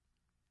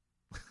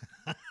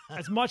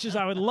 As much as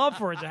I would love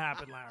for it to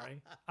happen,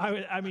 Larry,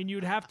 I mean,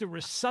 you'd have to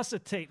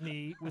resuscitate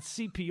me with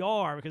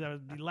CPR because I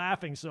would be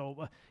laughing.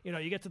 So,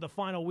 you get to the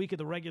final week of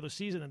the regular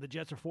season and the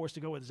Jets are forced to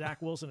go with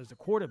Zach Wilson as the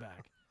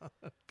quarterback.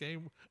 I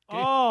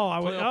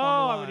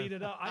would eat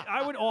it up.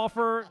 I would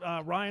offer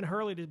Ryan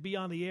Hurley to be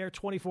on the air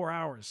 24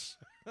 hours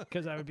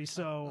because I would be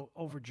so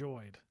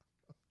overjoyed.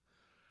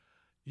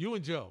 You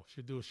and Joe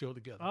should do a show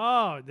together.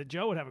 Oh,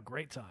 Joe would have a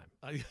great time.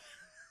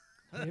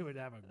 He would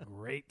have a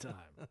great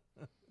time.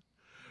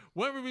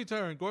 When we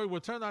return, Gordy,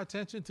 we'll turn our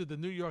attention to the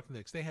New York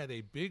Knicks. They had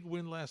a big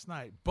win last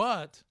night,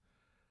 but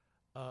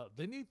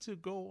they need to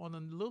go on a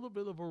little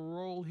bit of a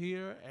roll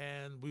here,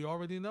 and we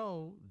already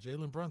know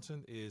Jalen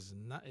Brunson is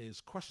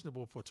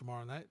questionable for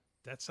tomorrow night.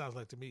 That sounds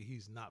like to me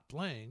he's not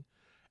playing,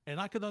 and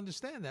I could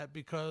understand that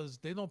because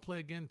they don't play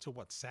again till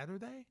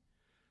Saturday?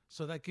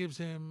 So that gives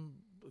him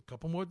a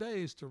couple more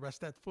days to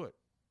rest that foot.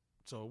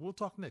 So we'll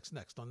talk next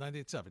on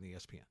 98.7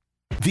 ESPN.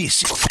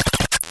 This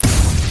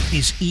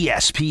is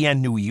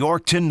ESPN New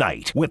York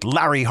Tonight with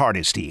Larry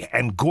Hardesty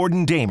and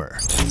Gordon Damer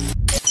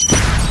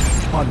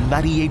on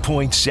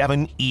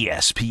 98.7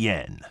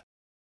 ESPN.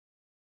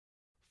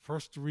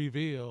 First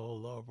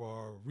reveal of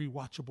our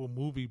rewatchable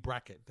movie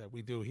bracket that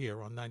we do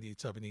here on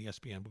 98.7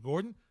 ESPN. But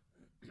Gordon,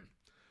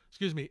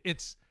 excuse me,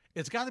 it's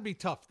got to be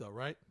tough though,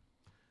 right?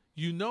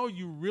 You know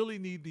you really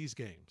need these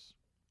games,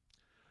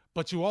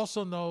 but you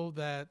also know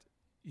that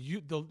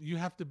you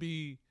have to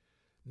be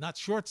not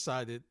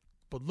short-sighted,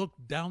 but look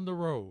down the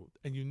road,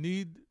 and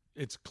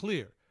it's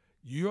clear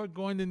you're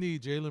going to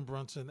need Jalen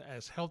Brunson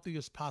as healthy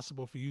as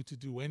possible for you to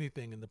do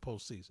anything in the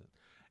postseason.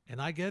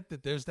 And I get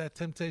that there's that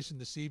temptation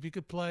to see if he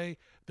could play.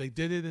 They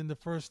did it in the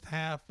first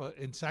half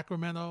in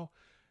Sacramento.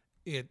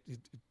 He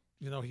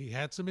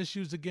had some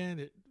issues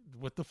again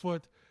with the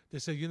foot. They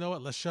said, you know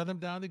what, let's shut him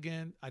down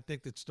again. I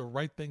think it's the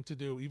right thing to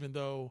do, even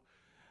though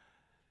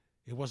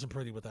it wasn't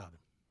pretty without him.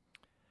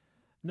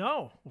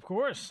 No, of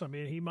course. I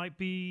mean, he might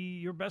be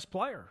your best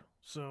player.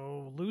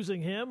 So losing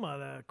him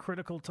at a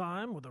critical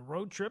time with a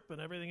road trip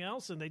and everything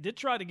else, and they did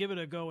try to give it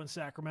a go in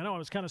Sacramento. I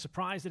was kind of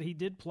surprised that he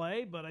did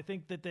play, but I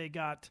think that they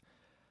got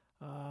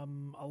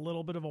a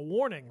little bit of a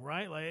warning,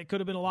 right? Like it could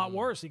have been a lot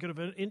worse. He could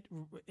have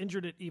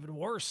injured it even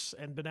worse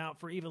and been out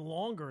for even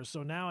longer.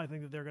 So now I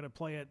think that they're going to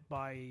play it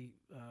by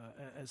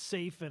as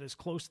safe and as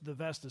close to the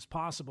vest as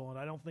possible, and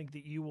I don't think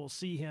that you will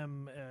see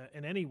him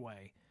in any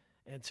way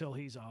until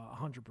he's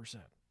 100%,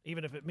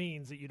 even if it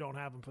means that you don't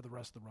have him for the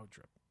rest of the road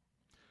trip.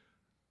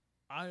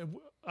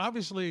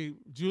 Obviously,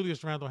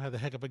 Julius Randle had a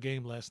heck of a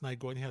game last night.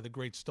 Gordon had a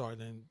great start,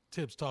 and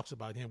Tibbs talks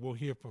about him. We'll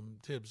hear from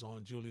Tibbs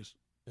on Julius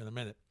in a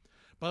minute.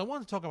 But I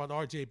want to talk about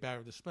R.J.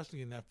 Barrett,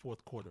 especially in that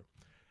fourth quarter.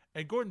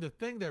 And, Gordon, the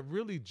thing that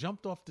really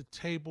jumped off the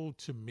table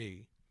to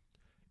me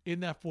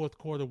in that fourth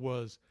quarter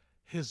was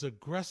his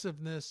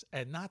aggressiveness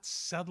and not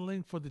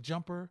settling for the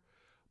jumper,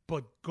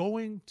 but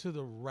going to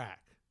the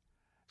rack,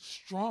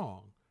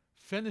 strong,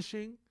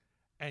 finishing,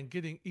 and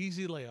getting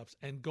easy layups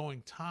and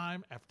going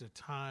time after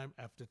time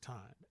after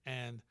time.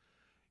 And,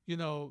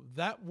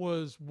 that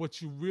was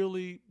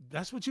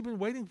that's what you've been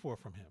waiting for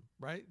from him,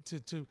 right?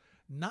 To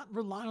not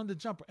rely on the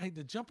jumper. Hey,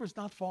 the jumper's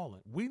not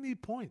falling. We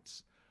need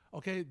points.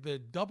 Okay, they're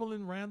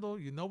doubling Randle.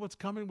 You know what's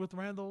coming with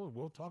Randle.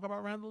 We'll talk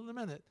about Randle in a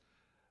minute.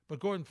 But,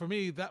 Gordon, for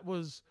me,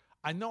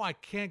 I know I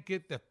can't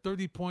get that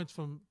 30 points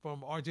from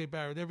R.J.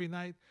 Barrett every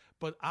night,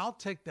 but I'll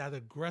take that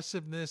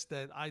aggressiveness,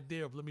 that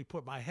idea of let me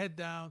put my head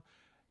down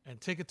and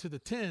take it to the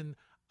 10,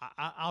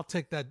 I'll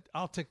take that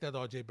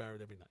R.J.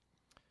 Barrett every night.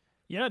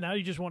 Yeah, now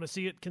you just want to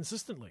see it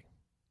consistently,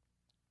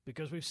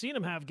 because we've seen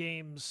him have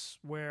games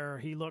where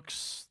he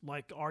looks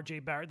like R.J.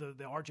 Barrett,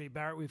 the R.J.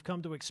 Barrett we've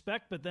come to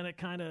expect, but then it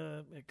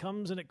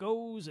comes and it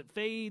goes, it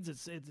fades.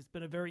 It's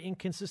been a very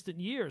inconsistent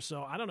year,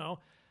 so I don't know.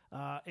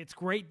 It's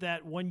great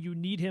that when you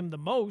need him the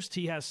most,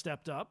 he has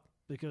stepped up,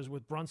 because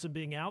with Brunson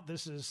being out,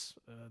 this is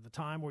the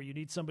time where you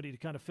need somebody to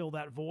kind of fill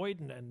that void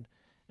and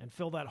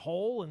fill that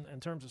hole in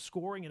terms of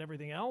scoring and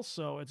everything else.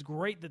 So it's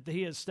great that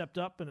he has stepped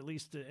up, and at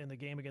least in the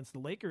game against the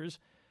Lakers,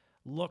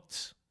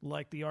 looked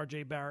like the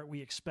R.J. Barrett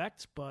we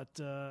expect. But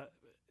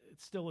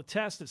it's still a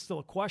test. It's still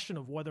a question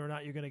of whether or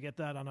not you're going to get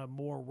that on a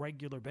more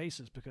regular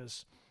basis,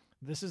 because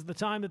this is the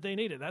time that they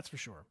need it, that's for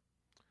sure.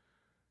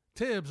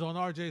 Tibbs on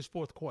R.J.'s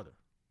fourth quarter.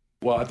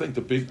 Well, I think the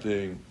big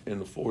thing in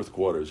the fourth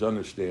quarter is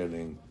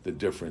understanding the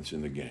difference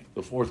in the game.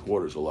 The fourth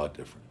quarter is a lot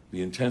different.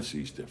 The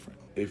intensity is different.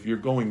 If you're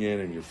going in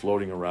and you're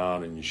floating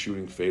around and you're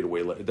shooting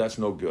fadeaway, that's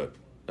no good.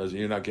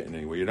 You're not getting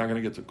anywhere. You're not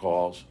going to get the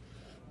calls,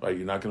 right?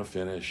 You're not going to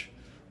finish,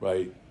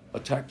 right?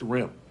 Attack the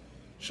rim.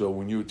 So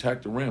when you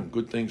attack the rim,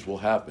 good things will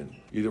happen.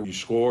 Either you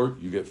score,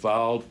 you get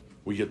fouled,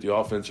 we get the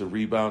offensive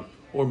rebound,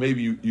 or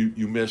maybe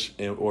you miss,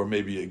 or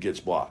maybe it gets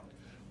blocked.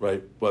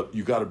 Right, but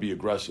you got to be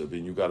aggressive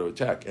and you got to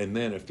attack. And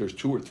then if there's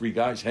 2 or 3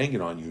 guys hanging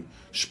on you,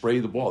 spray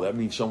the ball. That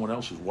means someone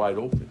else is wide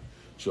open.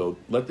 So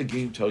let the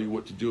game tell you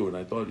what to do. And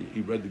I thought he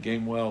read the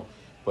game well,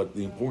 but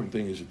the important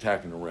thing is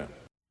attacking the rim.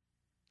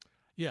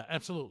 Yeah,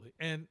 absolutely.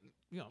 And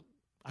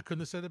I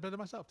couldn't have said it better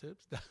myself,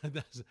 Tibbs.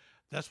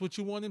 That's what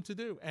you want him to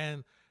do,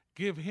 and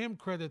give him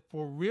credit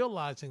for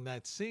realizing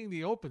that, seeing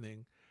the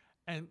opening,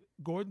 and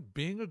Gordon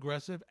being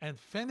aggressive and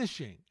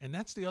finishing. And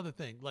that's the other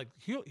thing. Like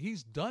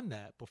he's done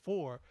that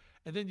before.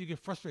 And then you get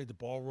frustrated. The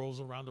ball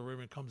rolls around the rim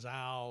and comes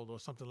out or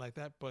something like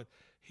that. But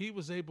he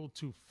was able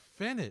to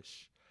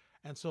finish.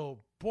 And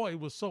so, boy, it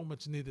was so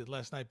much needed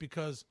last night,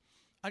 because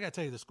I got to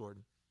tell you this,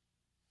 Gordon.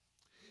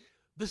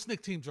 This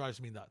Knicks team drives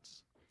me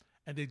nuts.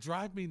 And they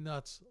drive me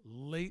nuts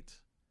late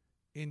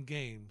in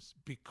games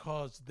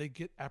because they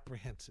get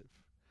apprehensive.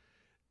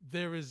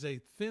 There is a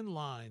thin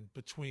line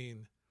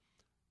between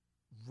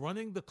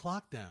running the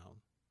clock down,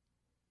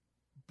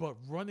 but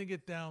running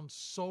it down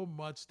so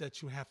much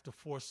that you have to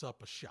force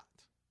up a shot.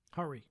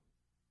 Hurry.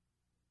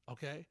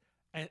 Okay?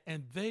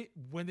 And they,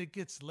 when it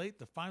gets late,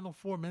 the final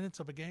 4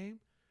 minutes of a game,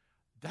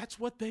 that's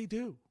what they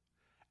do.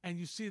 And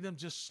you see them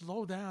just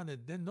slow down,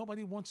 and then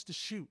nobody wants to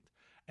shoot.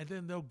 And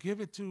then they'll give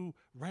it to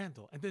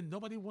Randle, and then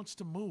nobody wants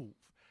to move.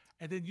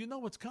 And then you know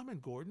what's coming,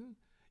 Gordon.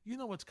 You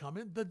know what's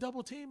coming. The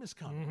double team is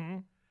coming. Mm-hmm.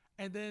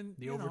 And then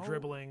the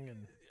over-dribbling.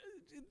 And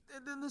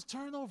then there's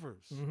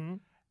turnovers. Mm-hmm.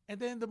 And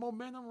then the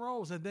momentum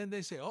rolls, and then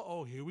they say,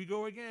 "Oh, here we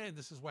go again.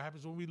 This is what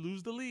happens when we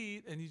lose the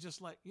lead." And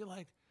you're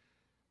like,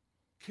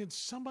 can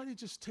somebody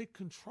just take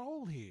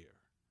control here?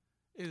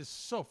 It is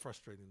so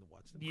frustrating to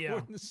watch.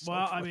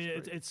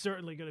 It's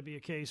certainly going to be a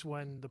case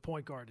when the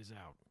point guard is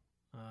out.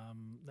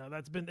 Now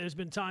there's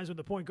been times when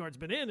the point guard's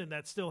been in, and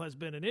that still has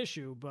been an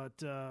issue.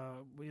 But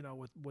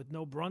with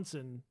no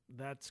Brunson,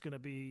 that's going to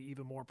be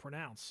even more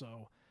pronounced.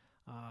 So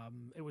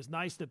it was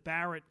nice that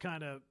Barrett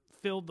kind of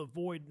filled the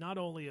void, not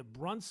only of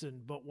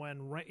Brunson, but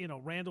when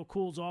Randall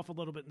cools off a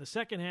little bit in the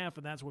second half,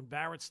 and that's when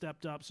Barrett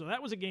stepped up. So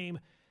that was a game.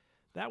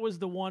 That was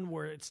the one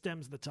where it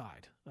stems the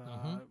tide,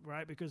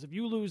 right? Because if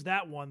you lose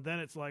that one, then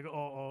it's like,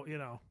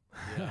 Yeah,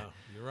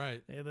 you're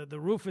right. The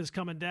roof is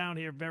coming down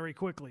here very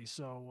quickly.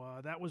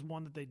 So that was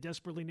one that they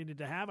desperately needed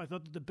to have. I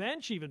thought that the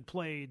bench even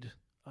played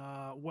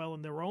well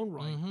in their own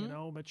right.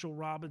 Mitchell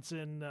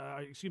Robinson,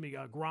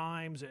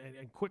 Grimes,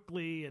 and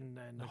Quickly,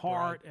 and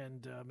Hart,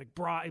 and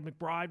McBride.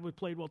 McBride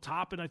played well.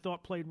 Toppin, I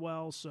thought, played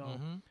well. So.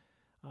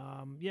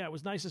 It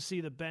was nice to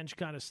see the bench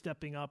kind of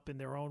stepping up in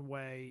their own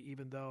way,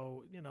 even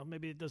though,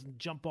 maybe it doesn't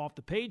jump off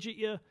the page at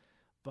you.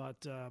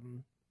 But,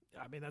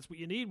 that's what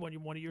you need when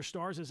one of your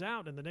stars is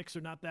out, and the Knicks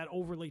are not that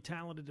overly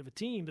talented of a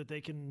team that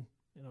they can,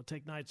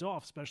 take nights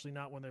off, especially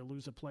not when they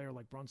lose a player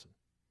like Brunson.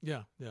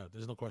 Yeah,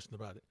 there's no question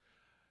about it.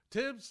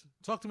 Tibbs,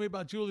 talk to me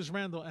about Julius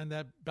Randle and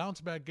that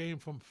bounce-back game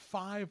from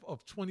 5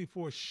 of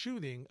 24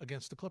 shooting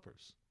against the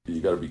Clippers. You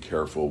got to be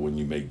careful when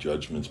you make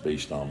judgments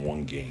based on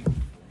one game.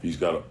 He's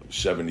got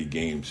 70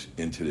 games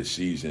into the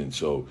season,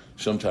 so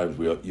sometimes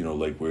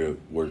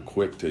we're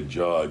quick to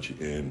judge,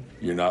 and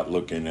you're not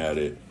looking at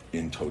it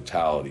in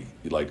totality.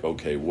 You're like,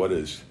 okay, what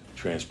has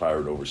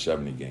transpired over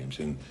 70 games?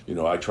 And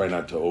I try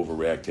not to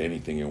overreact to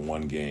anything in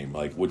one game.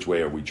 Like, which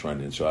way are we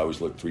trending? So I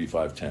always look 3,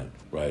 5, 10,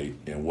 right?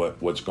 And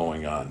what's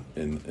going on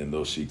in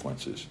those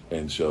sequences.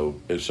 And so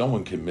if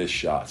someone can miss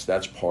shots,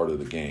 that's part of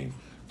the game.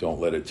 Don't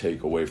let it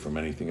take away from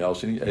anything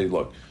else. And hey,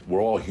 look,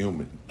 we're all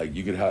human. Like,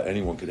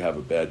 anyone could have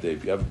a bad day.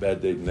 If you have a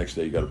bad day, the next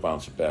day you got to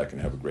bounce it back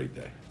and have a great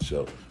day.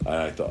 So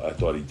I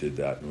thought he did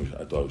that. And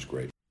I thought it was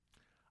great.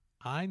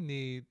 I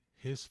need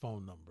his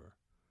phone number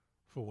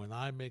for when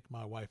I make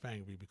my wife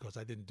angry because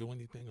I didn't do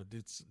anything or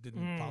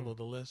didn't follow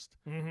the list.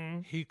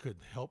 He could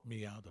help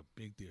me out a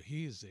big deal.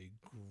 He is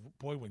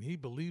boy. When he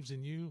believes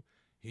in you,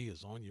 he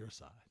is on your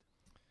side.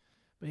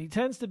 But he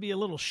tends to be a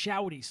little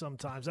shouty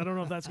sometimes. I don't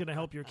know if that's going to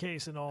help your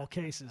case in all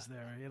cases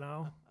there,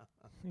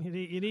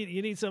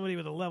 You need somebody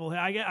with a level head.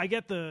 I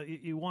get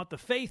you want the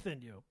faith in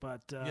you,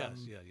 but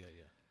yes.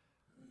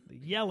 The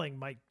yelling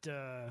might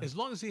as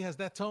long as he has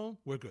that tone,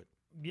 we're good.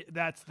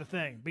 That's the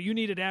thing. But you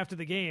need it after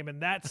the game,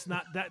 and that's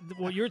not that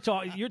what you're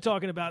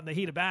talking about in the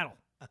heat of battle.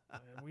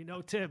 We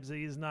know Tibbs.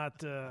 He is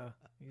not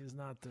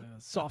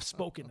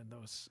soft-spoken in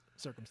those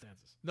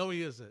circumstances. No,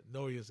 he isn't.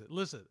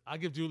 Listen, I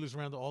give Julius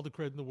Randle all the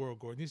credit in the world,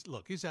 Gordon.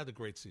 He's had a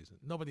great season.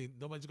 Nobody's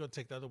going to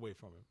take that away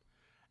from him.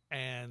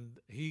 And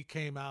he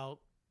came out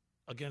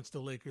against the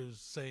Lakers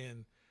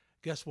saying,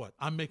 guess what?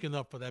 I'm making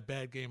up for that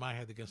bad game I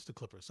had against the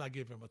Clippers. I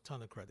give him a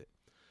ton of credit.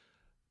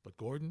 But,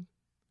 Gordon,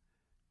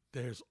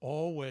 there's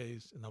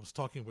always, and I was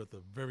talking with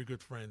a very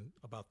good friend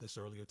about this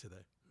earlier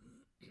today,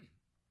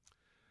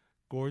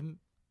 Gordon,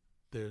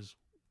 there's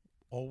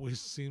always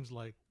seems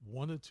like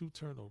 1 or 2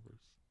 turnovers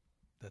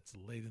that's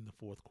late in the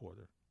fourth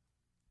quarter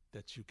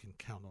that you can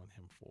count on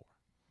him for.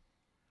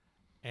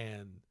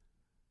 And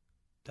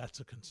that's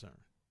a concern.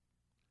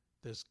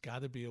 There's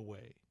got to be a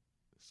way.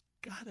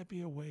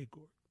 Gordon,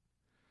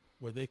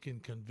 where they can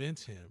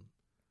convince him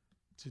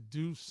to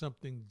do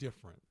something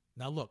different.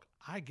 Now, look,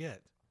 I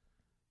get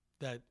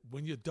that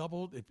when you're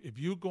doubled, if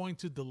you're going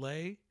to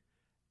delay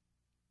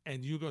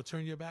and you're going to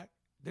turn your back,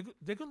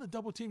 they're going to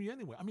double team you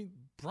anyway. I mean,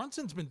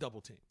 Brunson's been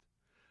double teamed.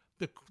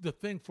 The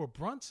thing for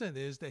Brunson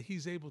is that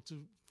he's able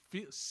to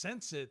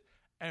sense it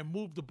and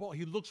move the ball.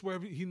 He looks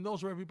he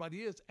knows where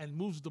everybody is and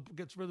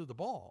gets rid of the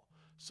ball,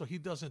 so he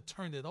doesn't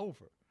turn it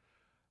over.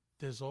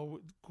 There's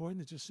always,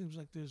 Gordon, it just seems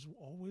like there's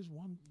always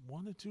one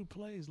or 2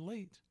 plays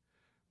late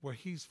where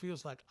he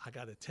feels like, I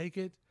got to take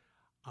it,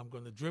 I'm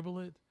going to dribble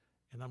it,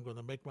 and I'm going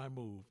to make my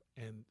move.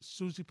 And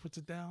Susie puts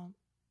it down,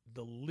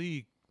 the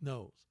league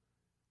knows.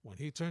 When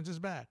he turns his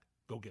back,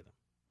 go get him.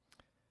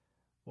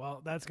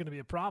 Well, that's going to be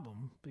a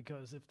problem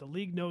because if the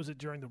league knows it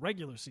during the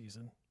regular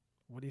season,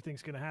 what do you think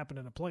is going to happen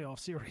in a playoff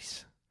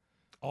series?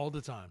 All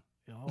the time.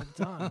 All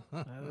the time.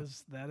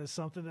 that is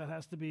something that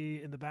has to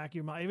be in the back of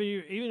your mind,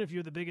 even if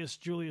you're the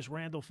biggest Julius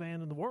Randle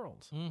fan in the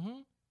world. Mm-hmm.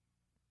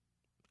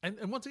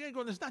 And once again,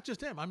 it's not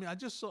just him. I mean,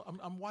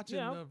 I'm watching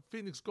the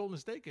Phoenix Golden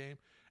State game,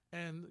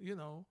 and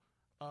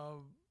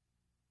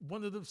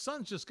one of the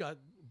Suns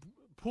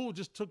Poole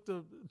just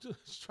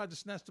tried to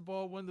snatch the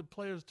ball when the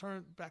player's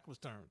back was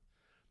turned,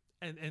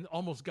 and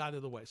almost got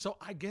it away. So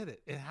I get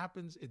it. It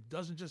happens. It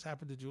doesn't just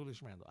happen to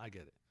Julius Randle. I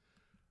get it.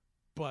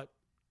 But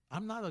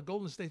I'm not a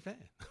Golden State fan.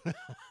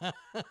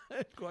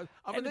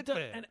 I'm a Knicks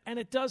fan. And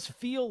it does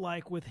feel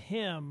like with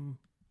him,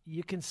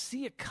 you can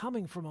see it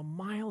coming from a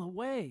mile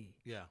away.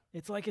 Yeah.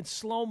 It's like in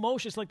slow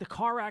motion. It's like the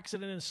car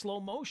accident in slow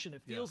motion.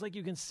 It feels like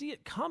you can see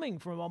it coming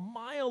from a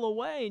mile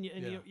away,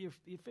 and you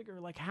figure,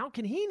 like, how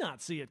can he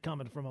not see it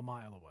coming from a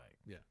mile away?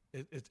 Yeah.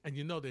 And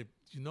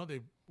they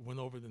went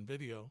over it in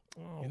video.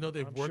 Oh,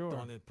 they've I'm worked sure.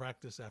 on it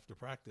practice after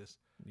practice.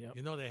 Yep.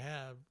 They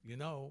have,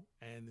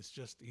 and it's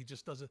just, he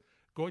just doesn't,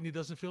 Gordon, he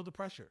doesn't feel the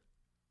pressure.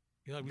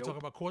 We talk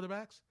about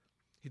quarterbacks.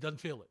 He doesn't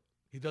feel it.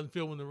 He doesn't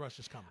feel when the rush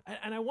is coming.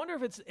 And I wonder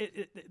if it's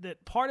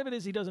that part of it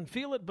is he doesn't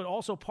feel it, but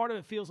also part of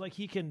it feels like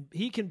he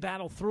can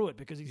battle through it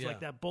because he's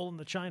like that bull in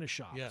the china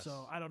shop. Yes.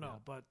 So I don't know,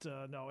 but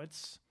no, it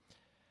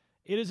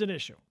is an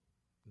issue.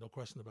 No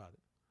question about it.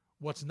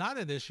 What's not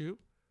an issue?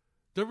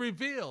 The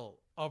reveal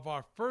of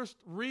our first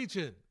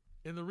region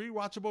in the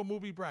rewatchable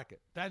movie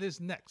bracket. That is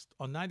next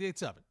on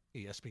 98.7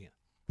 ESPN.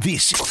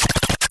 This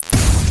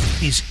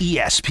is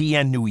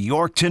ESPN New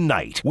York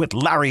Tonight with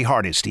Larry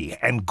Hardesty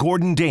and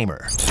Gordon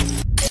Damer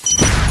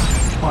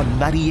on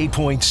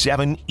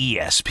 98.7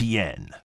 ESPN.